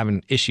was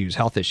having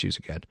health issues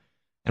again.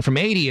 And from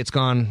 80, it's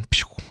gone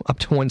up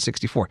to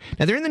 164.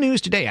 Now, they're in the news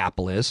today,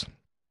 Apple is.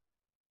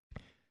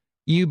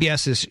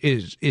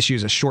 UBS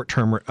issues a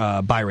short-term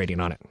buy rating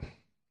on it.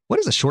 What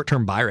is a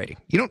short-term buy rating?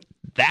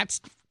 That's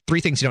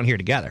three things you don't hear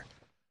together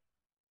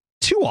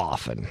too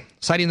often,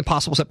 citing the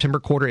possible September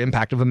quarter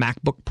impact of a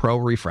MacBook Pro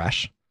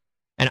refresh,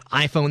 an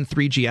iPhone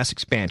 3GS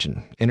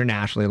expansion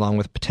internationally, along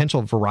with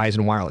potential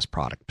Verizon wireless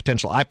product,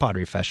 potential iPod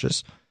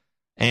refreshes,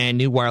 and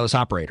new wireless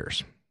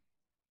operators.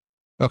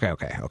 Okay.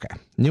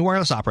 New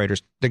wireless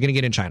operators, they're going to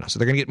get in China, so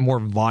they're going to get more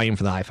volume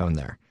for the iPhone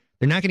there.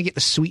 They're not going to get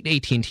the sweet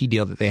AT&T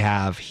deal that they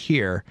have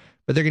here,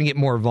 but they're going to get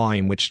more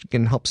volume, which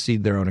can help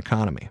seed their own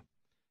economy.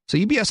 So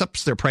UBS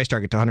ups their price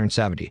target to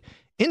 170.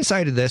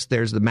 Inside of this,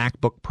 there's the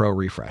MacBook Pro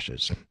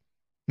refreshes.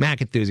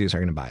 Mac enthusiasts are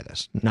going to buy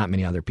this. Not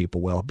many other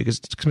people will, because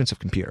it's an expensive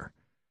computer.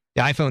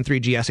 The iPhone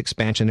 3GS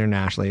expansion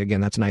internationally,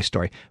 again, that's a nice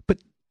story. But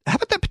how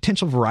about that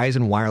potential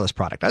Verizon wireless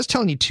product? I was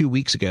telling you 2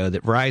 weeks ago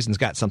that Verizon's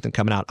got something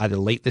coming out either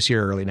late this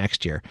year or early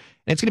next year.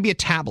 And it's going to be a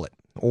tablet,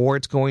 or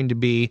it's going to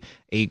be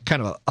a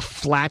kind of a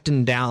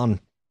flattened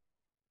down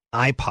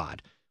iPod.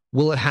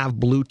 Will it have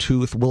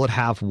Bluetooth? Will it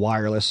have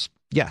wireless?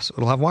 Yes,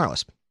 it'll have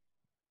wireless.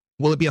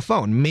 Will it be a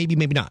phone? Maybe,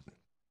 maybe not.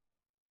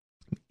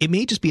 It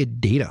may just be a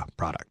data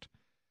product.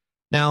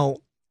 Now,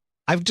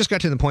 I've just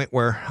got to the point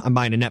where I'm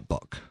buying a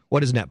netbook.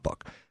 What is a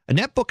netbook? A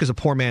netbook is a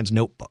poor man's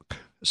notebook.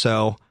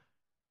 So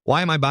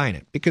why am I buying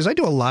it? Because I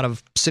do a lot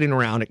of sitting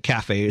around at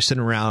cafes,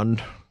 sitting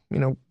around,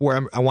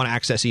 where I want to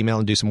access email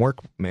and do some work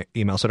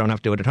email, so I don't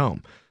have to do it at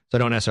home. So I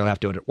don't necessarily have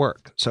to do it at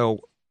work. So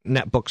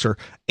netbooks are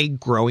a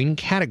growing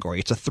category.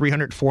 It's a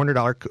 $300,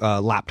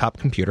 $400 laptop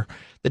computer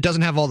that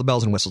doesn't have all the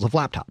bells and whistles of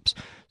laptops.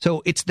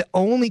 So it's the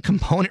only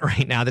component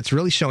right now that's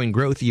really showing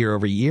growth year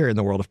over year in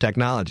the world of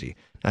technology.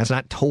 Now, that's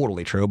not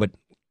totally true, but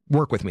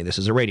work with me. This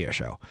is a radio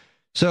show.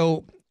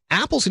 So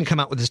Apple's going to come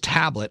out with this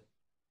tablet,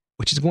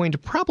 which is going to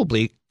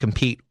probably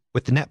compete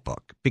with the netbook,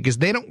 because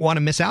they don't want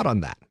to miss out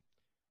on that.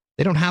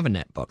 They don't have a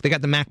netbook. They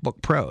got the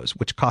MacBook Pros,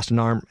 which cost an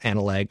arm and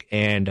a leg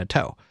and a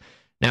toe.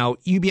 Now,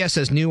 UBS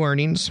says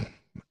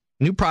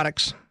new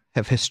products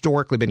have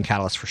historically been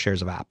catalysts for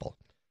shares of Apple,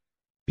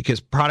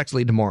 because products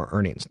lead to more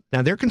earnings.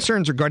 Now, their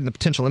concerns regarding the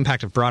potential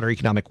impact of broader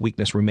economic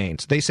weakness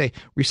remains. They say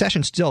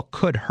recession still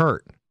could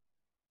hurt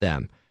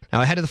them.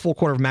 Now, ahead of the full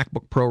quarter of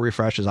MacBook Pro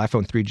refreshes,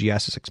 iPhone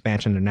 3GS's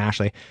expansion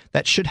internationally,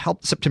 that should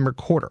help the September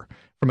quarter.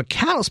 From a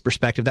Catalyst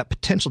perspective, that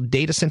potential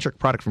data-centric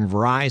product from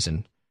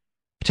Verizon,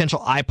 potential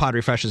iPod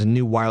refreshes and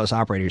new wireless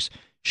operators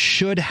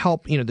should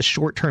help, the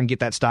short term get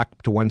that stock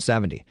up to $170.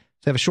 So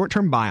they have a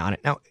short-term buy on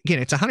it. Now, again,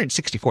 it's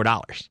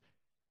 $164.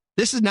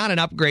 This is not an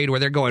upgrade where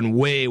they're going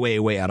way, way,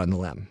 way out on the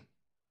limb.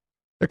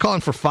 They're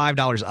calling for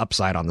 $5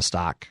 upside on the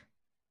stock.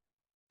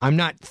 I'm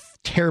not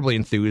terribly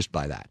enthused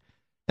by that.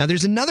 Now,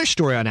 there's another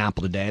story on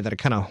Apple today that I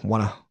kind of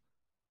want to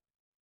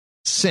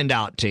send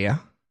out to you.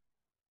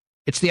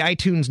 It's the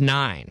iTunes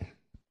 9.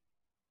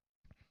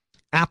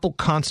 Apple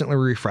constantly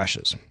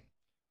refreshes.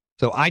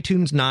 So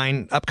iTunes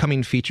 9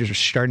 upcoming features are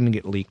starting to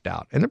get leaked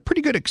out. And they're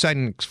pretty good,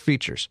 exciting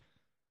features.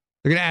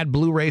 They're going to add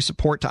Blu-ray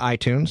support to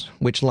iTunes,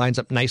 which lines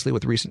up nicely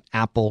with recent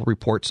Apple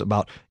reports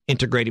about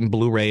integrating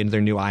Blu-ray into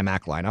their new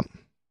iMac lineup.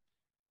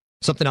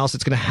 Something else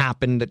that's going to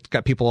happen that's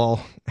got people all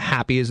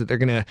happy is that they're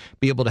going to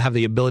be able to have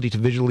the ability to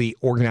visually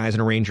organize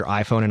and arrange your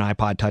iPhone and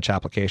iPod Touch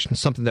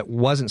applications. Something that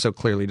wasn't so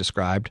clearly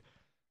described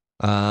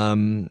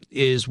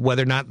is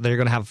whether or not they're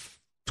going to have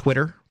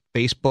Twitter,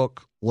 Facebook,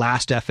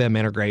 Last.fm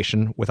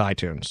integration with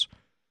iTunes.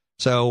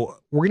 So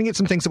we're going to get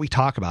some things that we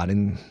talk about,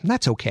 and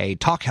that's okay.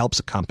 Talk helps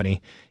a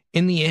company.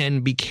 In the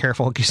end, be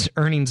careful because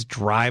earnings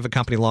drive a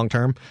company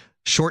long-term.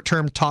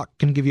 Short-term talk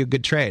can give you a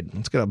good trade.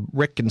 Let's go to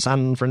Rick in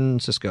San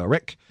Francisco.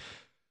 Rick,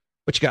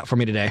 what you got for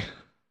me today?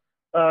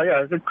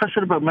 Yeah, it's a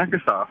question about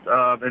Microsoft.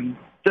 And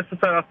just to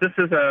start off, this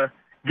is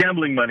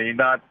gambling money,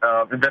 not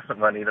investment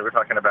money that we're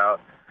talking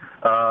about.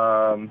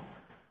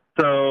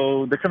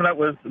 So they're coming out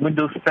with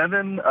Windows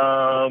 7.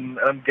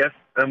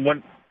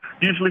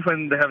 Usually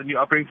when they have a new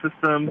operating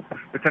system,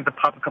 they tend to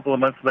pop a couple of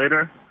months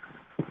later.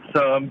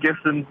 So I'm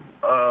guessing,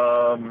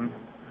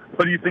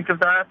 what do you think of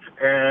that?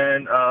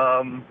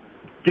 And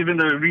given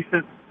the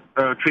recent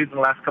trades in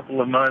the last couple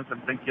of months,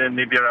 I'm thinking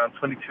maybe around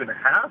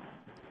 22.5.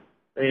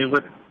 I'm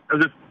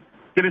just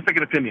getting a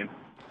second opinion.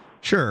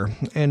 Sure.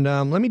 And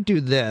let me do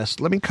this.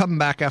 Let me come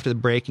back after the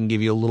break and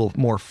give you a little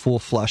more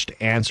full-flushed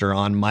answer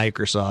on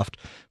Microsoft.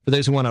 For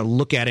those who want to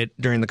look at it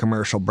during the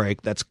commercial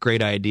break, that's a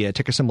great idea.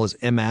 Ticker symbol is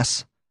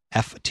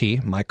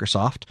MSFT,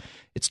 Microsoft.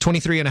 It's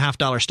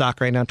 $23.50 stock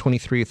right now,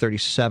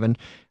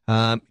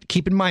 $23.37.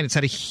 Keep in mind, it's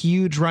had a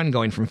huge run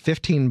going from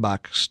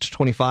 $15 to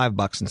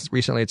 $25, and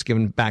recently it's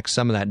given back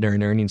some of that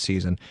during earnings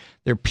season.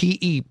 Their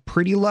PE,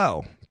 pretty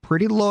low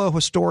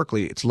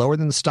historically. It's lower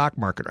than the stock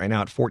market right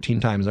now at 14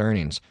 times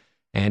earnings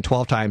and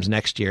 12 times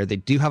next year. They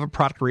do have a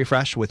product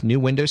refresh with new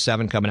Windows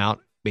 7 coming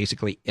out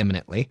basically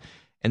imminently.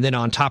 And then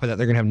on top of that,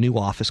 they're going to have new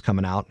Office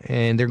coming out,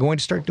 and they're going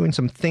to start doing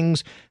some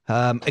things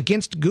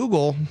against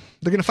Google.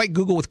 They're going to fight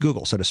Google with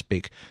Google, so to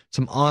speak.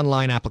 Some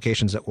online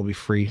applications that will be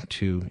free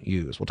to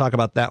use. We'll talk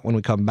about that when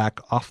we come back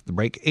off the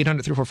break.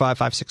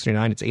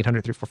 800-345-5639. It's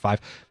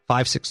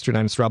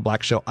 800-345-5639. It's the Rob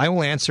Black Show. I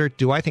will answer,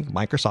 do I think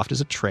Microsoft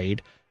is a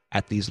trade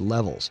at these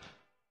levels?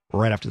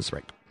 Right after this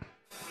break.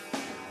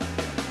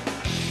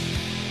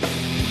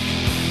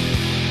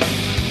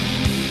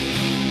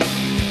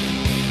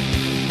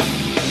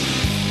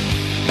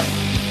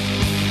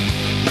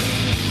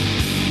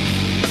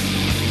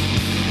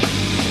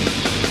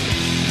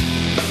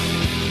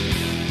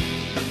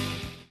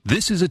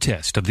 This is a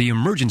test of the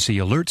emergency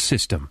alert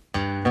system. Hi,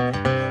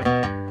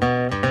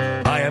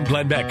 I'm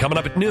Glenn Beck. Coming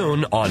up at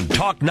noon on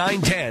Talk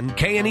 910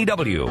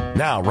 KNEW.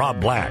 Now,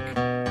 Rob Black.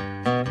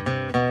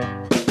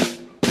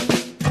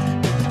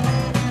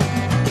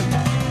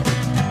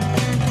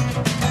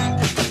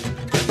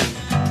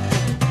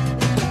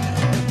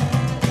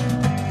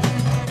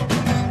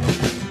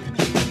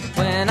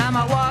 When I'm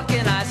out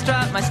walking, I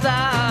strut my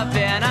stuff,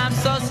 and I'm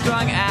so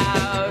strung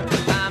out.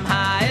 I'm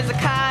high as a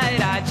kite,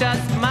 I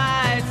just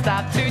might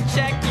stop to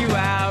check you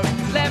out.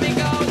 Let me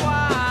go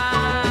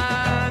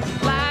on,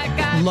 like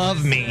I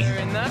Love Me.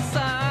 in the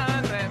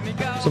sun. Let me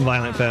go Some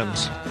Violent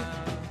Femmes.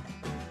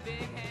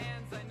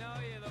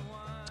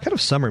 It's kind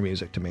of summer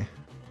music to me.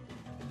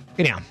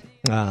 Anyhow,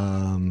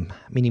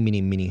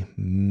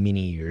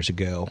 many years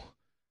ago,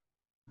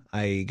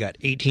 I got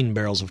 18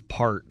 barrels of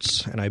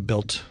parts, and I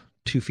built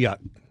 2 Fiat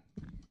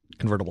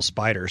convertible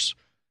Spiders.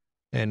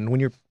 And when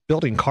you're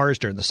building cars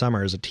during the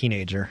summer as a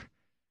teenager,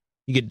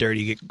 you get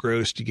dirty, you get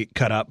gross, you get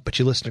cut up, but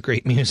you listen to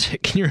great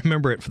music and you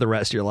remember it for the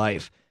rest of your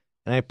life.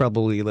 And I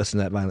probably listened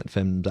to that Violent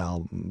Femmes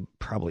album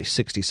probably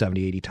 60,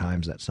 70, 80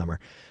 times that summer.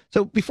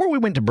 So before we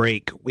went to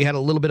break, we had a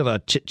little bit of a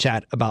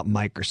chit-chat about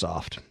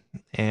Microsoft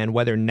and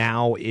whether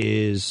now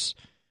is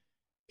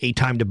a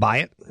time to buy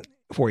it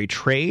for a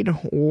trade,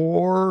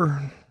 or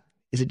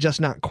is it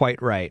just not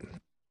quite right?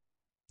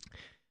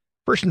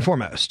 First and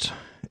foremost,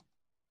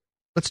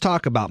 let's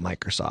talk about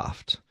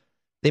Microsoft.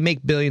 They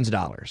make billions of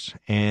dollars,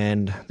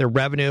 and their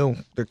revenue,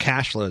 their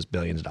cash flow is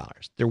billions of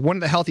dollars. They're one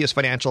of the healthiest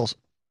financial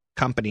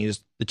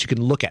companies that you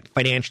can look at,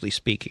 financially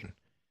speaking.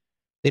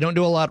 They don't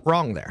do a lot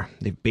wrong there.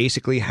 They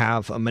basically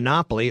have a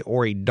monopoly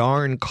or a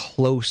darn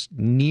close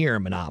near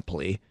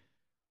monopoly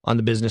on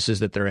the businesses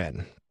that they're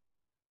in.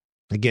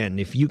 Again,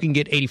 if you can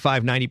get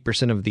 85,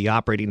 90% of the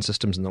operating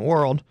systems in the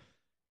world,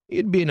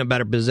 you'd be in a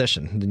better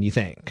position than you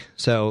think.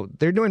 So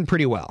they're doing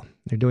pretty well.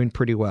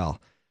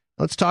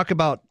 Let's talk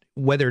about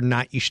whether or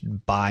not you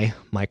should buy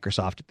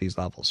Microsoft at these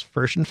levels.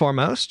 First and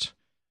foremost,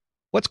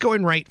 what's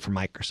going right for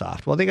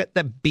Microsoft? Well, they got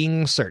that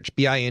Bing search,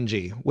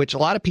 B-I-N-G, which a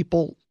lot of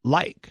people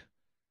like.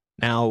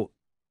 Now,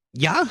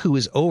 Yahoo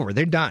is over.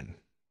 They're done.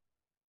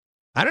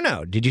 I don't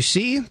know. Did you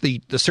see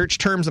the search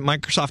terms that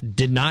Microsoft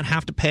did not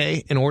have to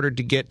pay in order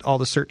to get all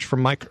the search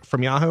from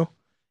Yahoo?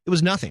 It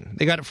was nothing.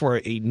 They got it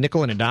for a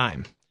nickel and a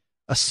dime.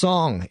 A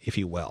song, if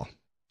you will.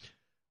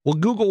 Will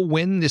Google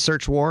win the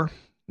search war?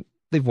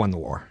 They've won the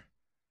war.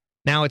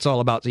 Now it's all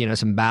about,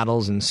 some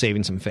battles and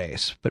saving some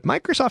face. But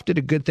Microsoft did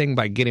a good thing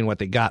by getting what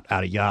they got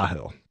out of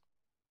Yahoo.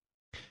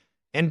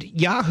 And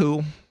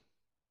Yahoo,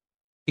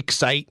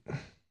 Excite,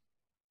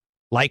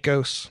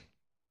 Lycos,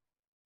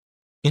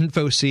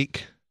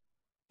 InfoSeek,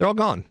 they're all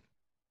gone.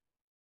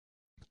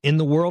 In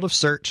the world of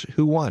search,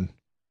 who won?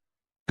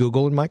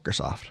 Google and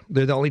Microsoft.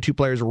 They're the only two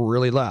players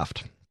really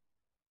left.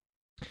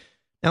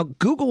 Now,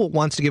 Google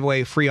wants to give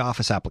away free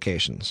Office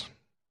applications,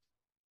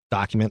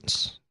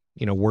 documents,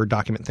 Word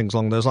document, things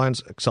along those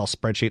lines, Excel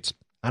spreadsheets,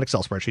 not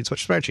Excel spreadsheets, but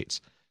spreadsheets.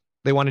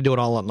 They want to do it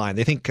all online.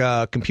 They think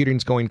computing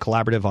is going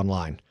collaborative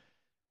online.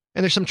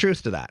 And there's some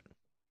truth to that.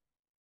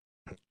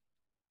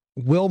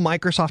 Will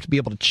Microsoft be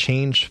able to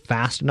change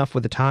fast enough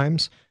with the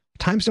times?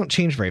 Times don't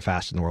change very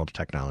fast in the world of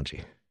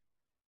technology.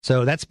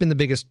 So that's been the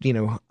biggest,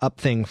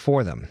 up thing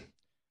for them.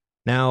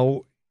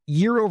 Now,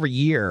 year over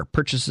year,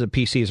 purchases of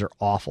PCs are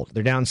awful.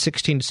 They're down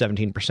 16 to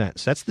 17%.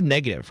 So that's the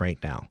negative right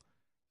now.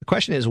 The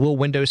question is, will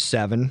Windows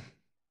 7,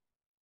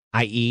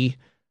 i.e.,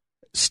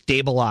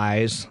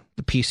 stabilize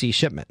the PC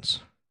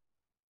shipments?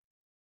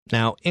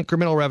 Now,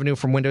 incremental revenue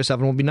from Windows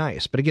 7 will be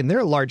nice. But again, they're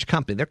a large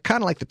company. They're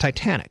kind of like the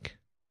Titanic.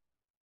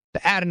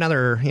 To add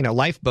another,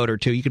 lifeboat or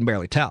two, you can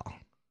barely tell.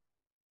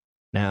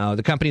 Now,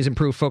 the company's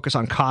improved focus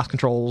on cost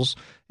controls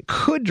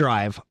could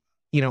drive,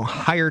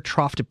 higher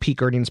trough to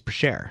peak earnings per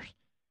share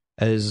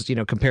as,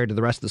 compared to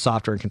the rest of the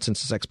software and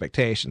consensus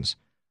expectations.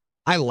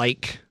 I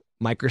like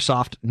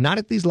Microsoft, not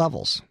at these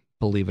levels,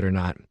 believe it or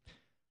not.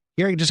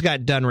 Here I just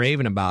got done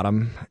raving about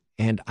them,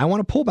 and I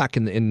want to pull back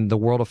in the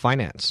world of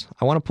finance.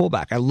 I want to pull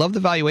back. I love the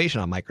valuation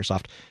on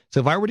Microsoft. So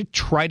if I were to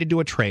try to do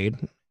a trade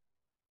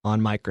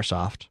on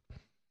Microsoft,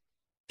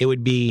 it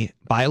would be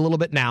buy a little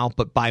bit now,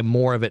 but buy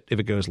more of it if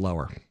it goes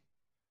lower.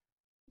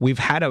 We've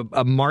had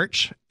a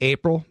March,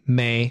 April,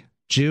 May,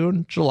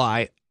 June,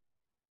 July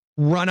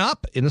run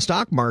up in the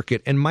stock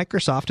market, and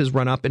Microsoft has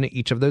run up in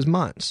each of those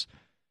months.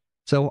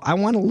 So I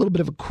want a little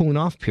bit of a cooling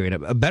off period.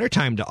 A better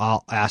time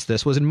to ask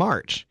this was in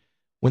March,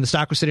 when the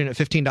stock was sitting at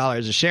 $15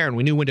 a share, and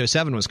we knew Windows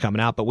 7 was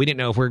coming out, but we didn't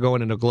know if we were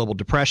going into global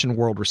depression,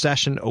 world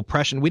recession,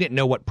 oppression. We didn't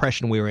know what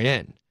depression we were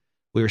in.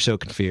 We were so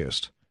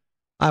confused.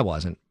 I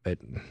wasn't, but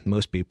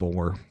most people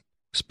were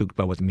spooked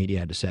by what the media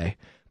had to say.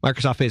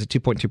 Microsoft pays a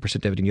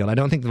 2.2% dividend yield. I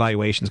don't think the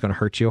valuation is going to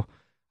hurt you.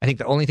 I think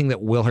the only thing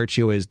that will hurt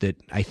you is that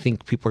I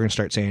think people are going to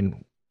start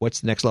saying, what's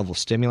the next level of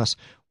stimulus?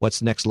 What's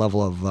the next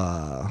level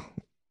of,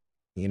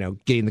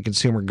 getting the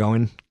consumer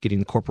going, getting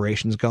the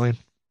corporations going?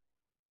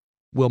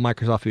 Will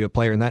Microsoft be a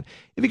player in that?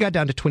 If you got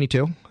down to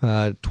 22,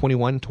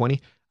 21,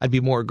 20, I'd be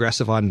more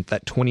aggressive on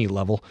that 20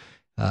 level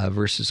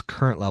versus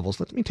current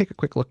levels. Let me take a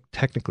quick look,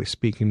 technically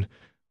speaking,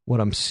 what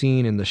I'm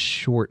seeing in the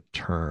short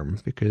term,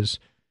 because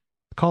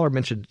the caller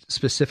mentioned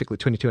specifically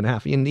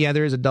 22.5. And yeah,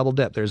 there is a double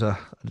dip. There's a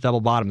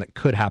double bottom that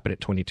could happen at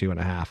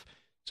 22.5.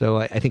 So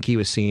I think he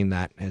was seeing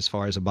that as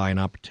far as a buying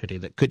opportunity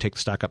that could take the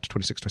stock up to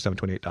 $26,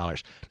 $27,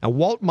 $28. Now,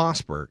 Walt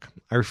Mossberg,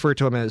 I refer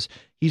to him as,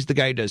 he's the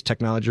guy who does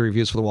technology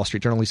reviews for the Wall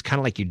Street Journal. He's kind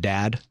of like your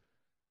dad.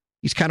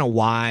 He's kind of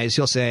wise.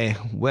 He'll say,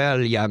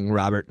 well, young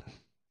Robert,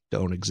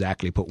 don't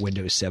exactly put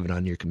Windows 7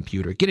 on your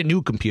computer. Get a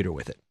new computer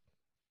with it,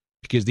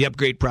 because the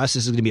upgrade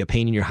process is going to be a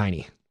pain in your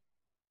hiney.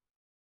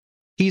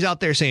 He's out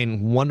there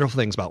saying wonderful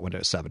things about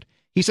Windows 7.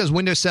 He says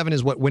Windows 7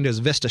 is what Windows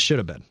Vista should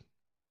have been.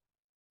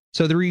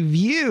 So the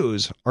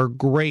reviews are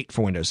great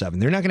for Windows 7.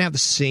 They're not going to have the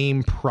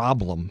same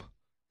problem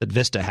that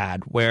Vista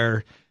had,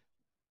 where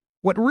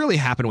what really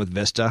happened with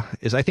Vista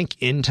is I think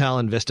Intel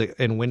and Vista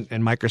and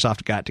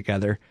Microsoft got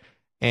together,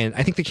 and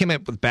I think they came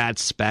up with bad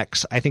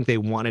specs. I think they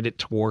wanted it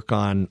to work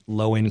on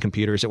low-end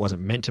computers. It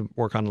wasn't meant to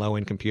work on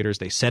low-end computers.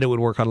 They said it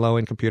would work on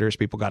low-end computers.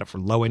 People got it for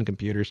low-end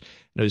computers,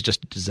 and it was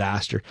just a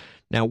disaster.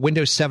 Now,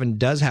 Windows 7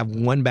 does have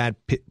one bad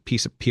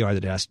piece of PR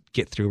that it has to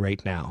get through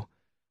right now.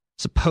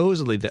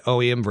 Supposedly, the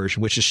OEM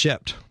version, which is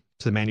shipped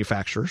to the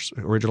manufacturers,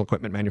 original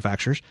equipment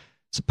manufacturers,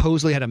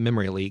 supposedly had a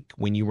memory leak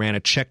when you ran a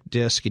check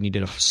disk and you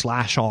did a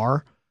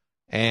 /R,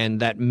 and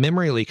that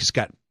memory leak has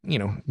got,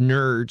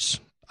 nerds,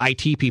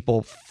 IT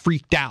people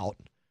freaked out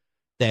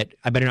that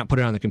I better not put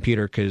it on the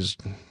computer because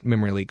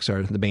memory leaks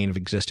are the bane of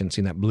existence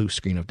in that blue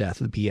screen of death,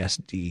 the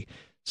BSD.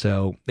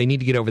 So they need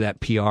to get over that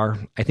PR.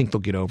 I think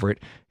they'll get over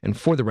it. And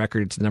for the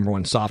record, it's the number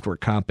one software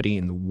company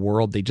in the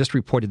world. They just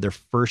reported their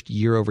first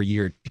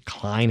year-over-year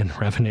decline in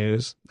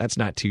revenues. That's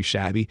not too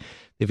shabby.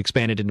 They've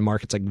expanded into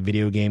markets like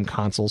video game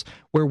consoles,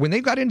 where when they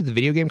got into the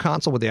video game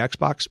console with the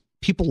Xbox,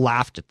 people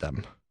laughed at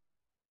them.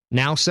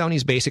 Now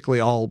Sony's basically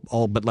all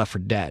but left for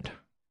dead.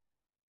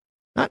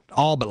 not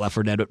all but Left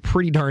 4 Dead, but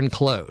pretty darn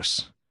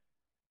close.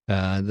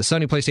 The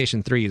Sony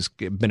PlayStation 3 has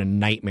been a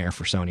nightmare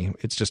for Sony.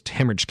 It's just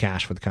hemorrhaged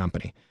cash for the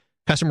company.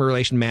 Customer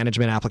relation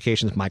management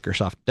applications,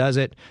 Microsoft does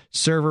it.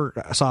 Server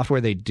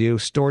software, they do.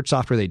 Storage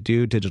software, they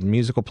do. Digital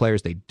musical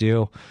players, they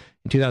do.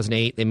 In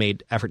 2008, they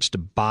made efforts to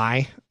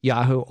buy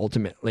Yahoo.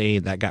 Ultimately,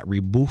 that got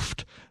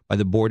rebuffed by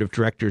the board of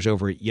directors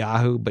over at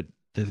Yahoo, but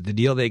the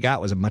deal they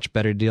got was a much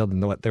better deal than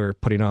what they were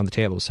putting on the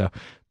table. So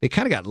they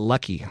kind of got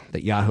lucky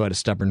that Yahoo had a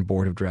stubborn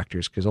board of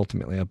directors, because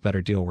ultimately a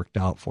better deal worked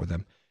out for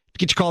them. To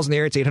get your calls in the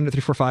air, it's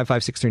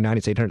 800-345-5639.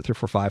 It's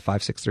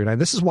 800-345-5639.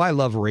 This is why I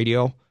love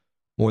radio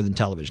more than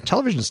television.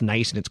 Television is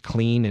nice and it's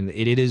clean and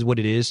it is what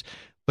it is.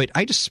 But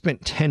I just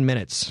spent 8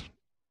 minutes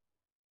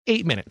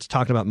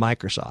talking about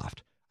Microsoft.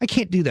 I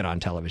can't do that on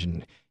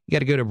television. You got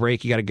to go to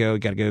break. You got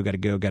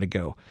to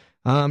go.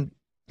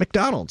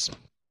 McDonald's,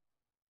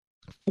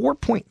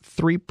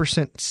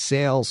 4.3%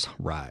 sales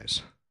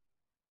rise.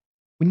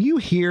 When you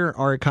hear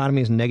our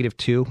economy is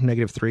 -2,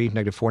 -3,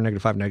 -4,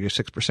 -5,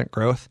 -6%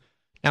 growth,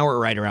 now we're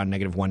right around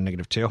 -1,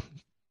 -2,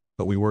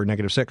 but we were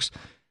 -6.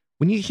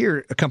 When you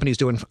hear a company's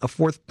doing a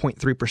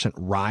 4.3%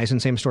 rise in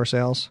same-store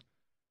sales,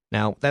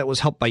 now that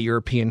was helped by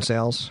European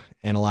sales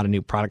and a lot of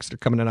new products that are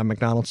coming in on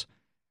McDonald's.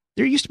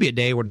 There used to be a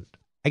day where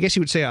I guess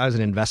you would say I was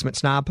an investment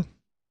snob,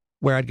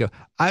 where I'd go,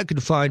 I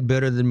could find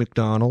better than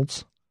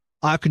McDonald's.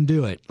 I can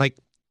do it. Like,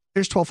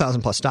 there's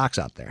 12,000 plus stocks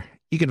out there.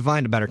 You can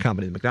find a better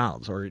company than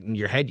McDonald's, or in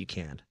your head you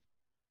can.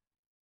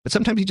 But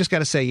sometimes you just got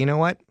to say, you know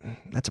what?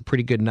 That's a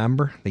pretty good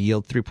number. They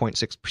yield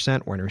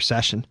 3.6%. We're in a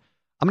recession.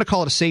 I'm going to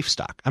call it a safe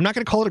stock. I'm not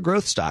going to call it a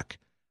growth stock,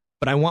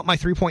 but I want my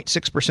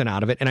 3.6%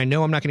 out of it, and I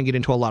know I'm not going to get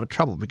into a lot of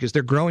trouble because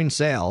they're growing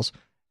sales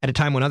at a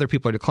time when other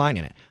people are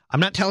declining it. I'm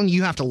not telling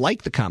you have to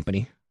like the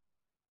company,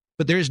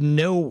 but there's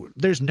no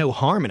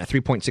harm in a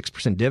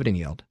 3.6% dividend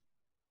yield.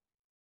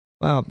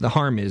 Well, the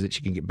harm is that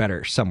you can get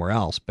better somewhere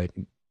else, but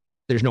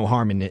there's no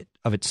harm in it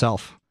of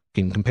itself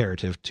in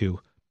comparative to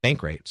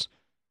bank rates.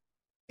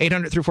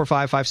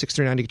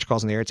 800-345-5639 to get your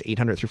calls in the air. It's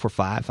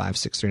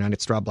 800-345-5639.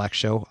 It's the Rob Black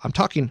Show. I'm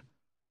talking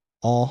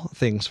all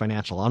things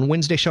financial. On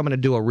Wednesday show, I'm going to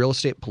do a real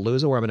estate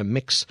palooza where I'm going to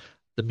mix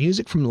the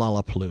music from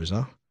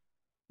Lollapalooza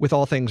with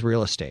all things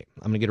real estate.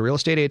 I'm going to get a real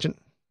estate agent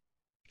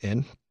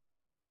in.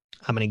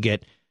 I'm going to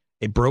get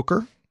a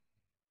broker,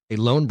 a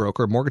loan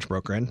broker, a mortgage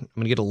broker in. I'm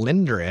going to get a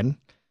lender in.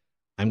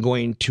 I'm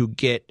going to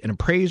get an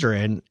appraiser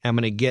in. I'm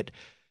going to get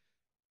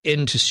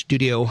into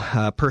studio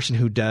a person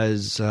who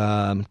does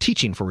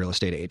teaching for real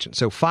estate agents.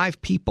 So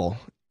 5 people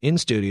in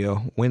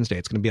studio Wednesday.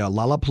 It's going to be a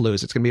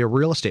Lollapalooza. It's going to be a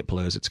real estate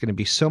palooza. It's going to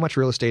be so much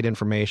real estate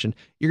information.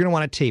 You're going to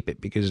want to tape it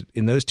because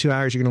in those 2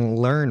 hours, you're going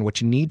to learn what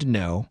you need to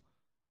know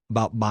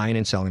about buying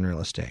and selling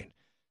real estate.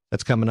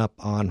 That's coming up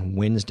on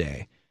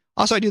Wednesday.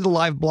 Also, I do the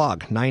live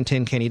blog,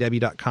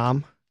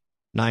 910knew.com,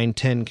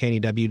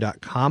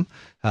 910knew.com.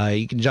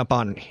 You can jump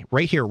on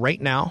right here,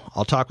 right now.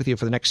 I'll talk with you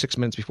for the next 6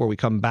 minutes before we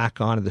come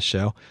back onto the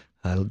show.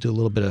 I'll do a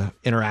little bit of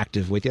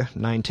interactive with you,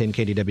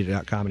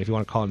 910knew.com. And if you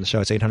want to call in the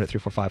show, it's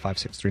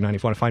 800-345-5639.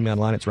 If you want to find me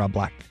online, it's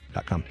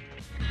robblack.com.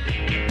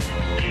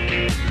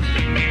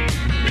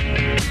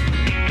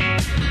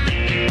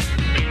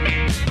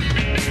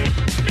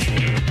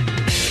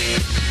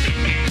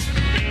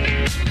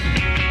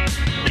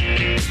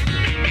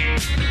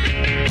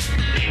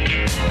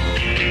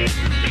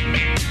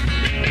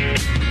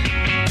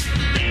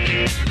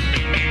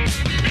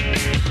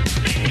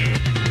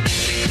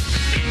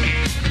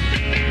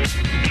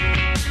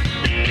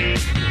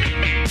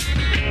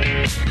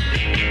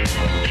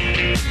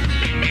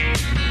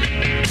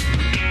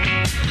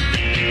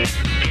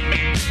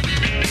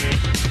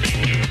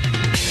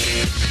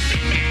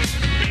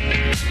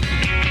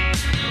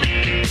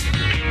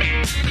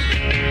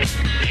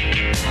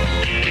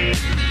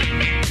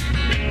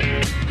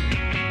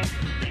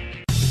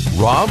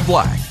 Rob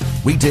Black,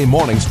 weekday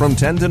mornings from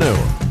 10 to noon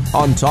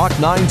on Talk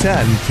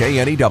 910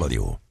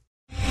 KNEW.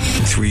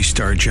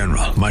 3-star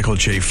General Michael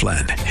J.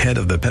 Flynn, head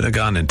of the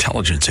Pentagon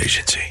Intelligence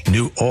Agency,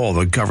 knew all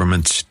the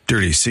government's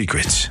dirty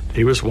secrets.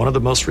 He was one of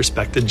the most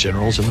respected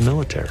generals in the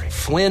military.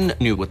 Flynn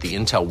knew what the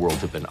intel world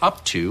had been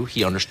up to.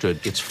 He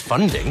understood its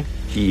funding.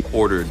 He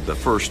ordered the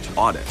first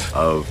audit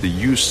of the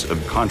use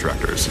of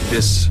contractors.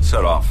 This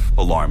set off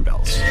alarm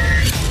bells.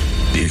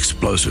 The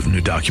explosive new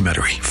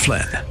documentary,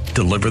 Flynn,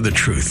 Deliver the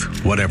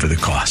Truth, Whatever the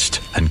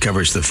Cost,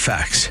 uncovers the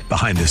facts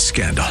behind this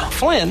scandal.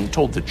 Flynn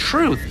told the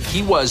truth.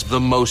 He was the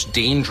most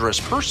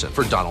dangerous person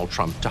for Donald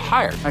Trump to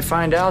hire. I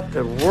find out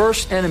the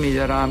worst enemy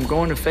that I'm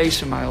going to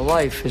face in my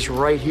life is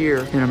right here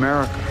in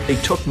America. They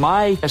took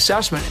my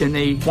assessment and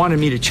they wanted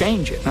me to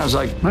change it. And I was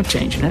like, I'm not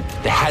changing it.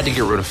 They had to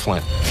get rid of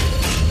Flynn.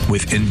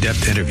 With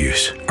in-depth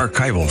interviews,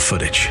 archival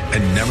footage,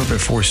 and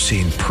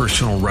never-before-seen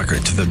personal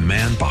records of the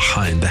man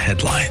behind the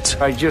headlines.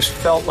 I just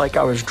felt like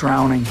I was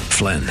drowning.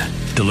 Flynn,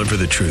 Deliver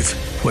the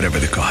Truth, Whatever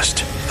the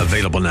Cost.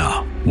 Available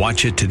now.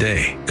 Watch it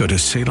today. Go to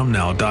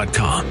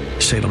salemnow.com.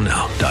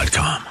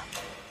 salemnow.com.